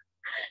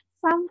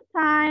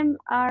sometimes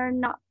are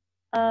not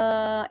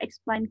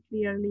explained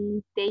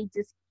clearly. They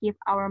just give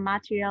our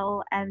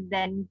material and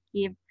then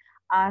give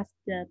us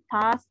the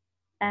task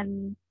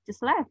and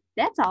just left.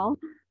 That's all.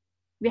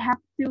 We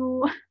have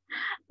to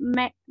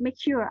make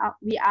sure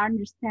we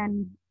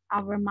understand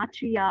our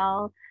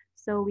material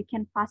so we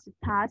can pass the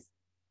task,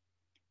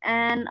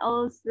 and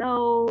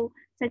also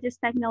such as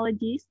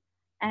technologies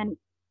and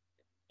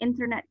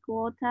internet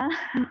quota.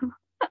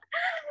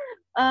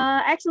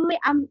 Actually,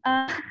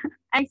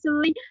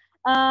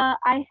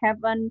 I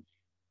haven't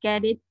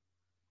get it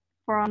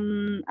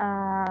from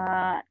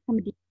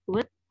somebody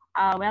good.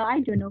 Well, I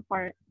don't know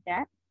for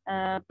that.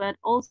 But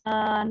also,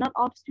 not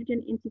all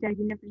students in Tita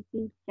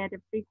University get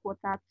a free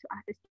quota to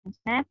access the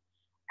internet.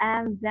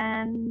 And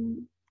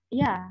then,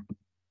 yeah,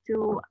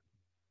 to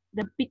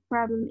the big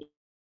problem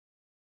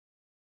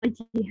is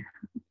technology.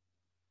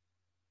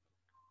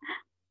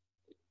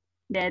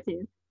 That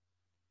is.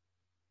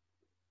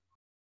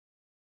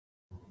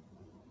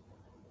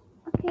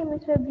 Okay,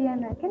 Ms.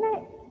 Fabiana, can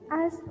I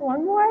ask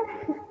one more?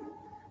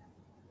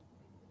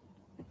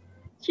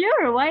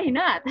 Sure, why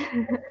not?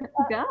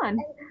 Go on.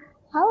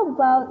 How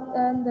about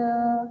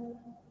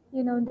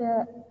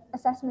the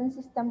assessment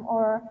system,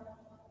 or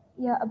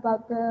yeah,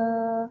 about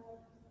the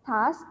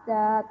task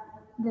that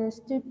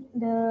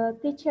the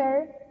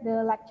teacher,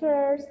 the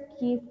lecturers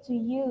give to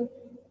you?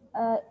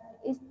 Uh,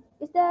 is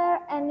is there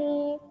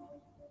any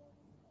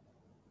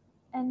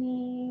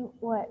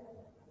what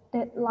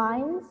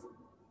deadlines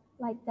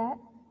like that?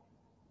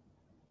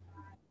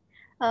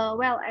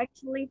 Well,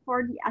 actually,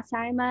 for the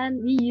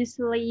assignment, we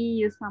usually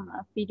use some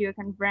video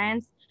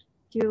conference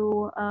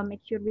to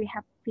make sure we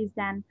have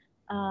present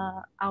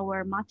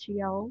our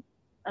material,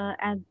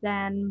 and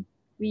then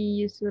we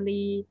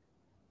usually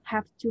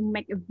have to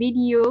make a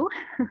video,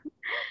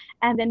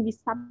 and then we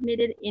submit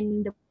it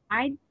in the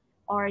website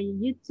or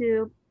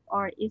YouTube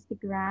or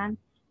Instagram,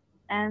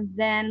 and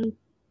then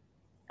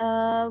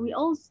we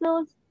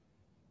also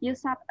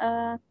use up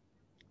a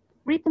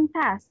written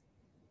task.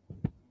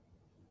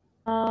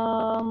 There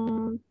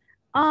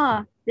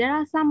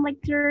are some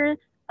lecturers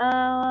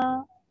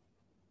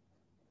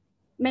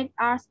make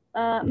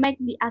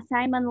the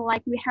assignment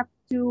like we have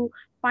to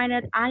find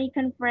out any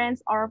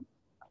conference or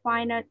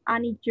find out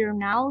any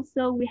journal.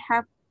 So we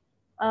have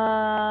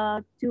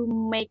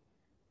to make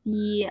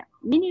the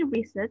mini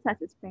research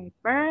such as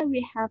paper.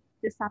 We have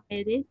to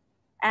submit it,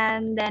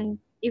 and then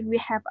if we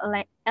have a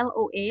like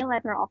LOA,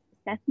 letter of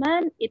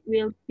assessment, it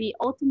will be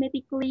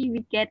automatically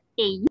we get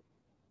A.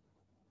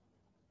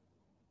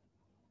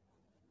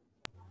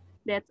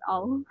 That's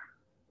all.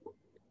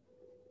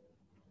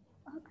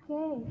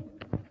 Okay,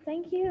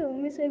 thank you,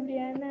 Miss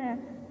Fabiana,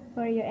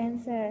 for your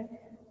answer.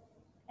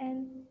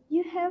 And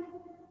you have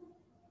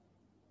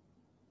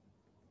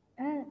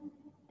uh,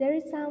 there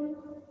is some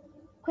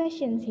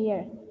questions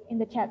here in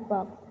the chat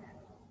box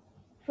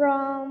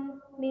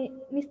from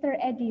Mr.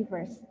 Eddie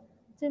first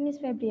to Miss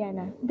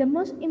Fabiana.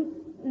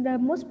 The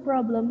most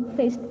problem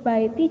faced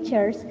by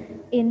teachers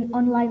in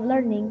online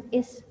learning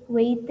is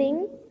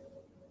waiting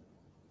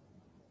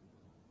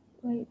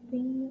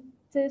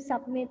to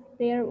submit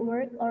their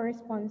work or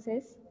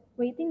responses,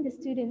 waiting the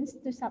students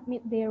to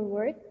submit their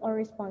work or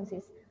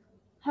responses.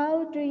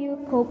 How do you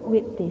cope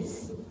with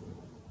this?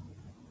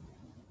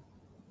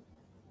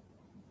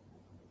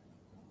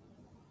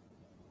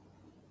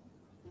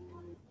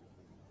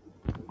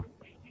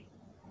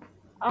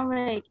 All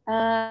right.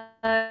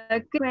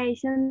 Good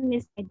question,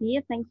 Miss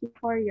Eddie. Thank you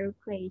for your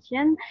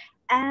question.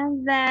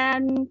 And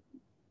then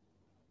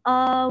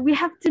we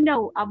have to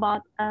know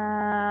about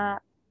the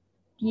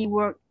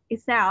work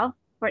itself.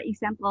 For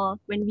example,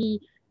 when we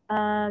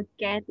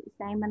get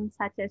assignments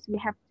such as we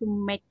have to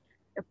make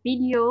a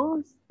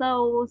video,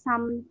 so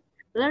some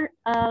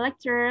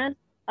lecturers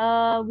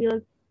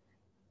will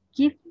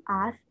give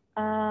us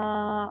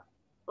a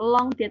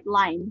long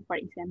deadline, for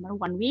example,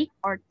 1 week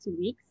or 2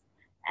 weeks,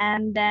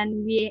 and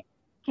then we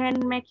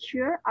can make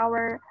sure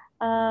our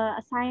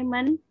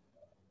assignment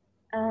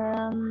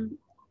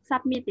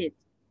submitted.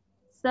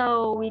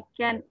 So we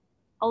can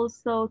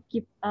also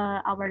give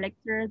our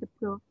lecturer the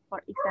proof,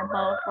 for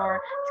example, for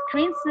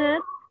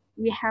screenshot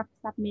we have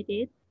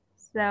submitted.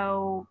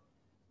 So,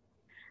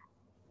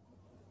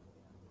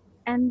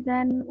 and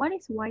then what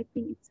is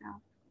writing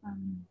itself?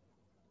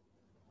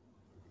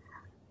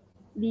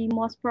 The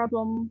most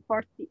problem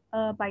for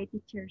by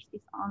teachers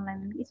is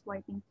online is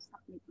waiting to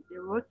submit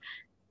their work.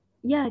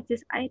 Yeah,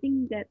 just I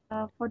think that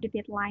for the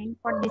deadline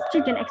for the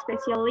student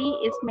especially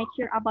is make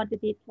sure about the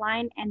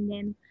deadline, and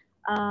then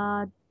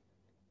uh,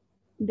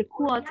 the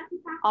quote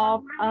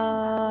of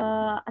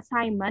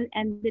assignment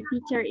and the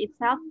teacher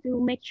itself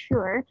to make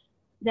sure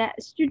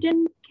that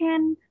student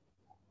can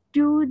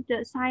do the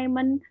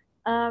assignment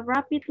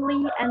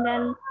rapidly, and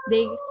then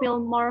they feel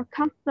more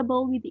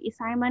comfortable with the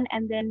assignment,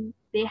 and then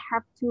they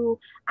have to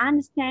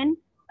understand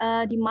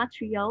the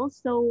material.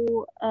 So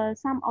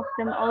some of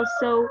them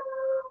also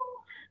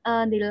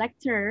the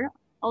lecturer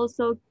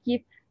also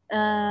give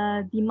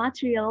the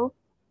material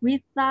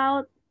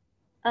without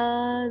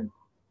uh,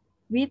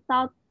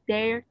 without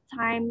their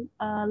time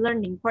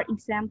learning. For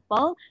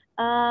example,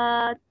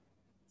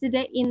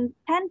 today in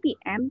 10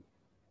 p.m.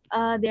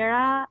 There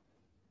are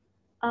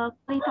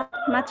quality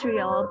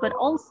material, but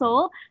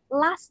also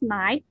last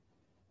night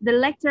the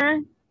lecturer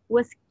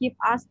was give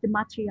us the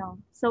material,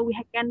 so we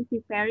can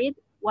prepare it.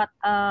 What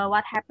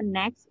happened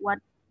next? What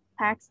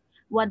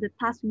the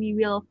task we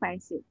will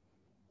face it.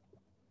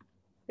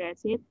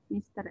 That's it,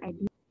 Mr.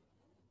 Eddie.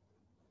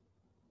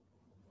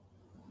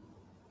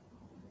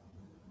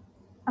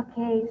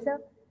 Okay, so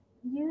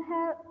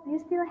you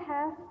still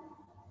have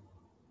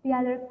the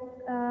other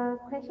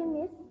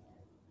question is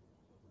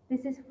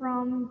this is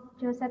from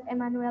Joseph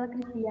Emmanuel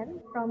Christian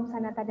from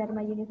Sanata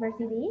Dharma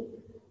University.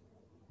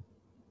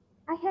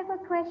 I have a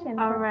question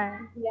All from right.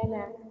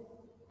 Diana.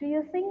 Do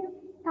you think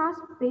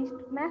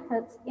task-based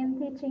methods in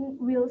teaching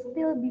will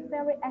still be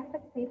very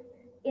effective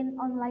in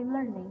online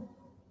learning?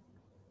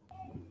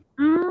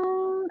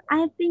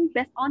 I think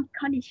based on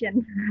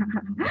condition.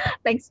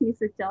 Thanks,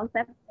 Mr.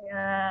 Joseph,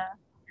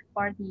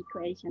 for the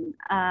question.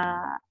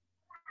 I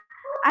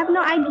have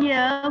no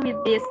idea with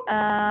this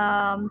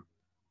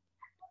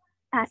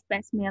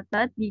task-based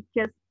method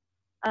because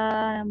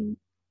um,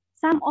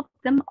 some of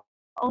them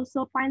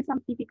also find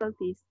some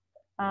difficulties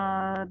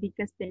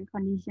because their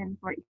condition,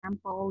 for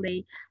example,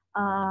 they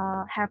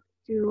have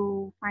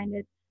to find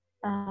it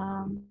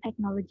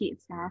technology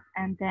itself,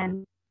 and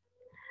then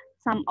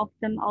some of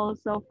them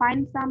also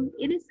find some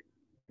it is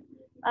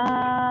good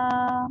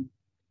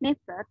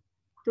method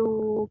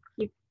to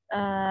keep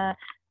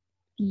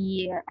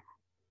the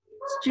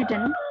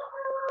student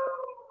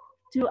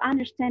to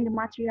understand the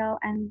material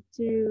and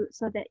to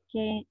so that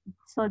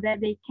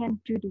they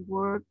can do the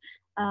work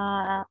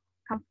uh,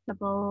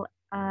 comfortable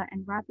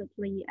and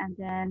rapidly, and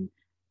then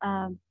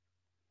um,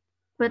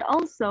 but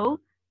also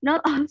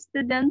not all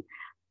students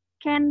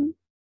can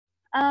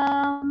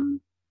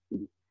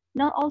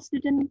not all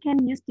students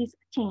can use this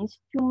change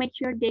to make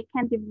sure they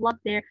can develop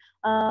their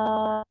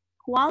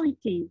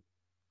quality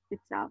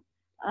itself.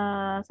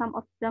 Some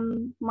of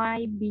them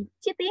might be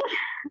cheating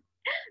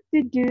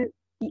to do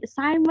the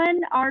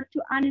assignment or to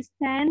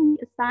understand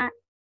the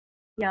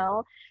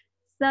material.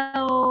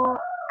 So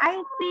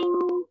I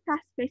think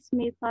task-based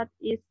method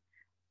is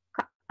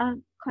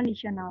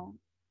conditional,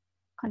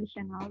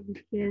 conditional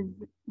because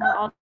not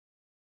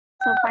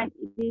also find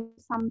it is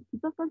some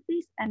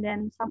difficulties, and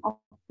then some of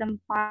them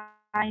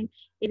find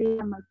it is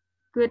a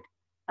good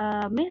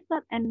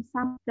method, and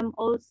some of them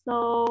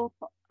also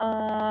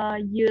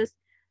use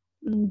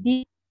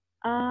this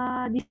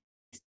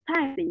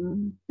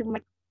timing to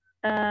make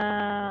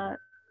uh,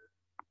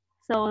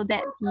 so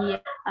that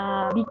the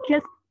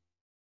because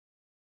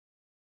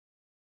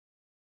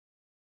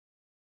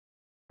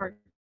cover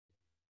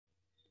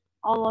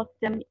all of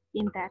them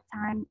in that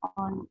time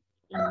on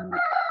in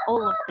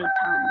all of the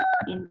time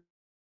in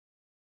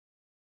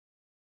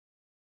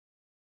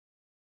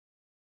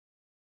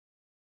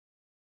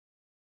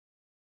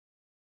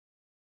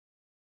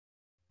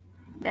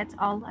that's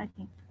all I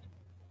think.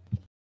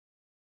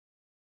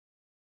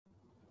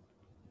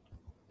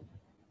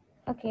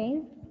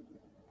 Okay,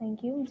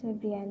 thank you, Ms.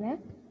 Febriana.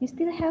 You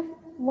still have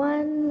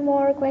one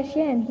more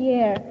question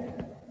here.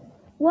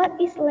 What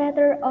is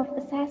letter of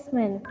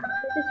assessment?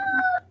 This is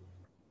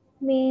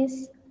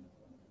Miss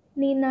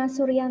Nina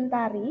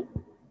Suryantari.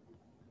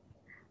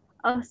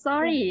 Oh, Yeah.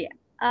 sorry.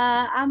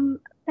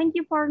 Thank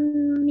you for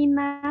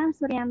Nina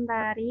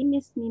Suryantari,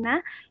 Miss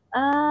Nina.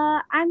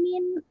 I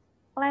mean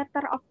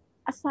letter of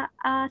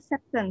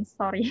acceptance.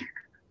 Sorry,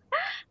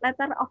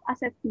 letter of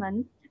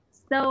assessment.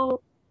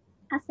 So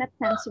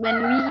acceptance when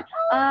we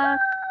uh,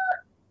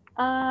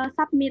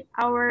 submit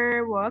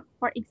our work.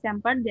 For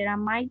example,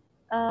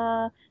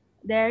 uh,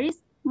 there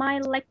is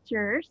my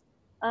lectures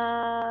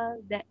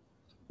that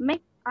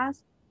make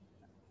us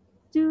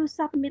to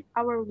submit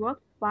our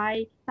work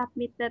by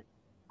submitted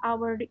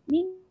our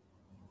reading.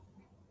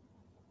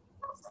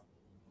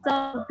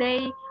 So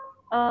they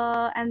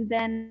and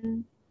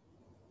then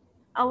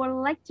our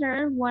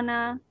lecturer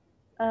wanna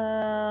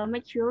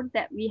make sure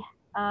that we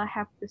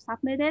have to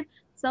submit it.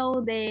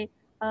 So they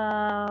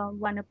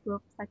wanna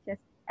prove such as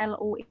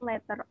LOA,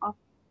 letter of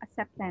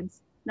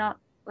acceptance, not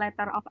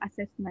letter of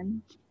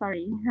assessment.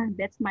 Sorry,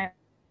 that's my opinion.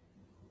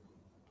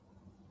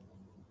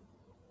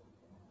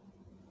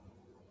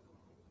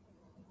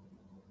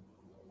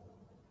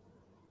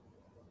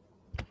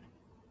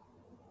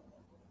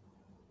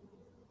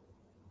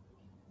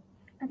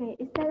 Okay,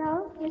 is that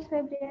all, Miss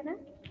Febriana?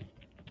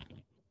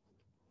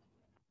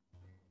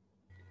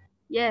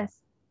 Yes,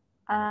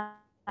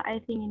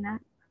 I think enough.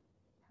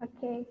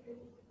 Okay,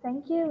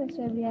 thank you, Miss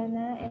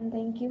Febriana, and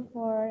thank you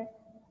for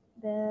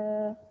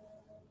the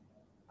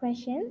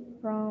question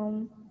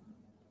from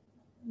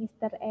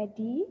Mr.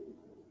 Eddie,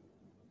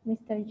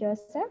 Mr.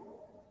 Joseph,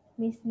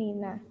 Miss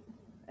Nina.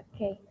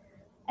 Okay,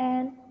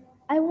 and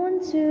I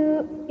want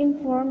to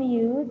inform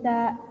you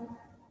that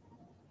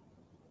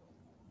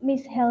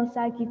Miss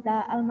Helsa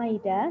Gita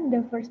Almeida,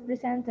 the first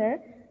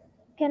presenter,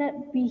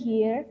 cannot be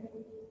here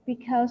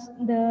because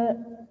the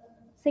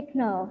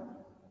signal,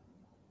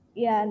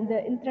 yeah, the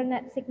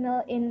internet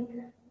signal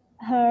in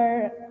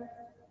her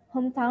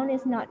hometown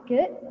is not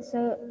good,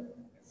 so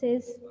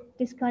she's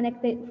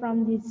disconnected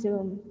from the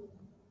Zoom.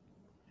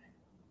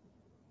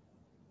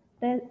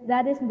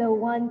 That is the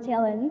one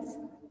challenge.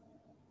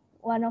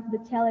 One of the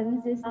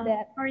challenges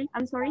that. Sorry,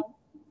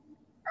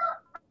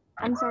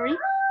 I'm sorry,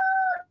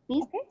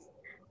 Miss. Okay,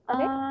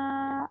 okay.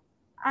 Uh,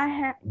 I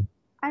have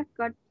I've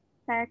got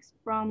text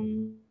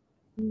from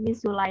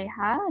Miss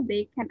Zulaiha.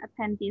 They can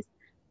attend this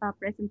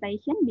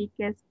presentation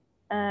because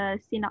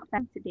she's not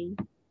feeling today.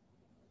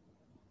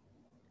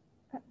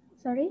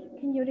 Sorry,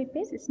 can you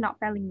repeat? She's not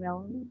feeling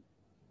well.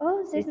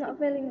 Oh, she's not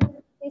feeling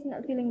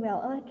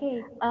well.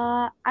 Okay.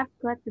 I've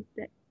got to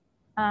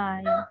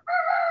yeah.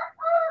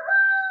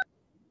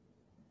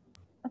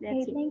 Okay,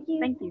 That's it. thank you.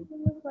 Thank you.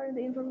 Thank you for the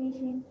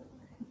information.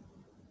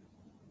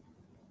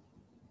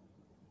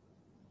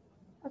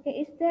 Okay,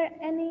 is there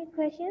any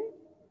question?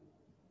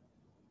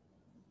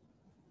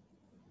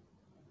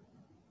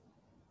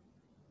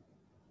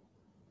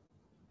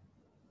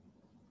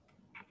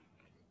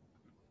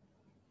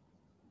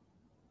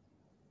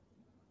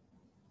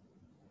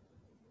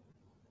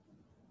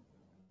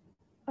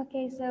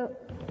 Okay, so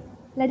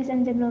ladies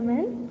and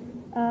gentlemen,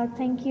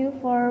 thank you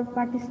for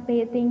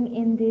participating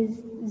in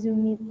this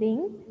Zoom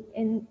meeting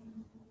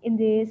in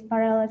this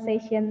parallel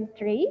session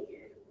 3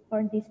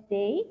 for this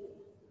day.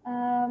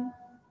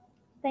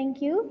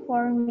 Thank you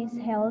for Miss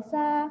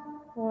Helsa,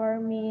 for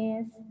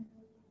Miss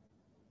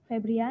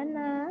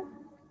Febriana,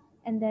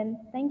 and then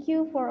thank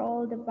you for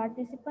all the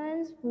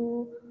participants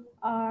who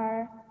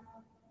are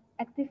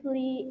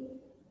actively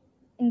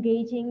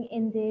engaging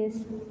in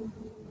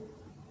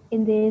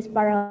this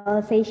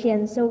parallel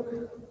session. So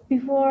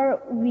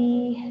before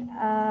we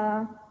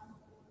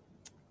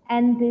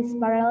end this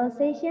parallel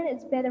session,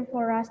 it's better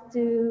for us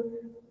to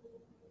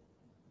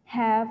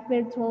have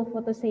virtual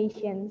photo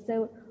session.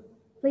 So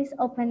please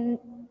open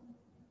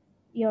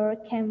your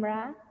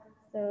camera.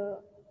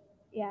 So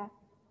yeah,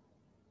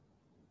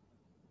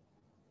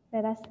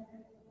 let us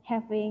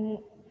having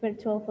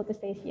virtual photo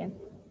session.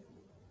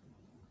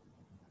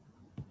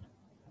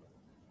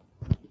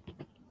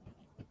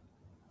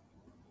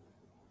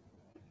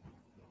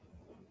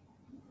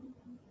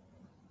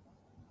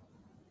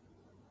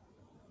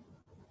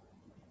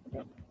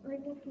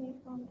 Remove me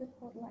from the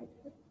spotlight.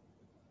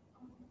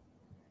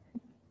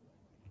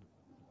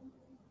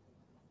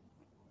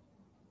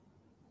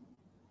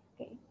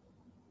 Okay.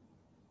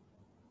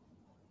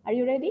 Are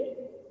you ready?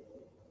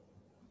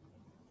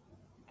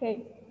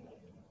 Okay.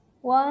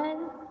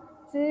 1,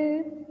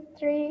 2,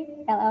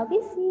 3,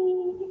 LLTC.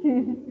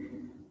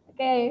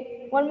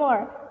 Okay, one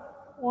more.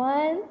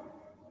 1,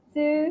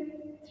 2,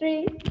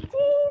 3,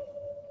 cheese.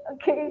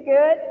 Okay,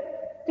 good.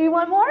 Do you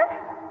want more?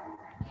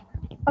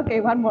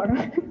 Okay, one more.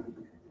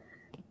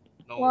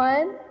 No.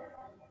 1,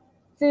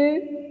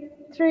 2,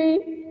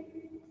 3.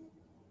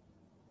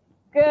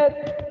 Good.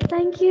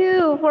 Thank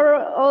you for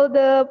all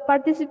the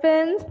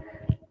participants.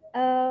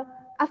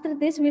 After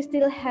this, we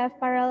still have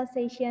parallel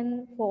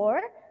session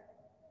 4.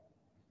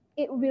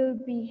 It will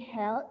be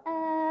held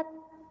at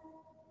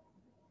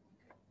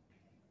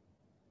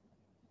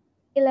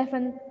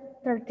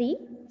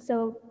 11:30.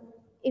 So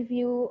if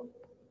you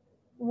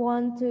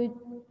want to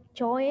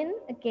join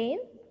again,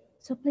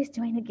 so please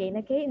join again,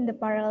 okay, in the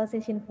parallel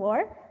session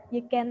 4.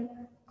 You can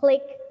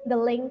click the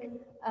link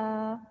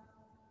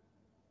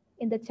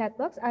in the chat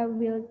box. I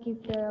will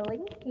give the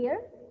link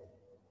here.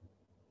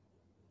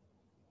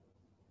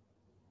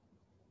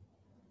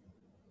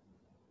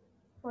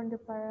 For the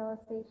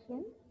parallel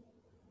session.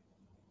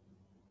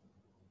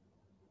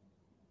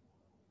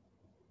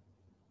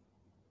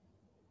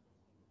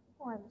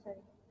 Oh, I'm sorry.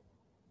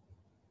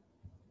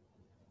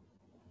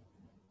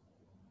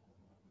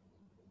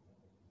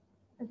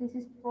 This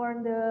is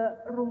for the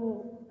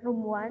room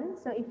 1.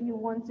 So if you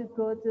want to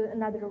go to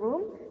another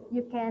room,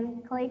 you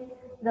can click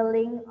the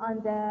link on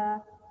the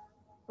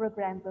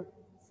program book.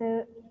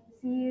 So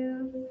see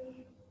you.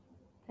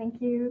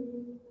 Thank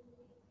you.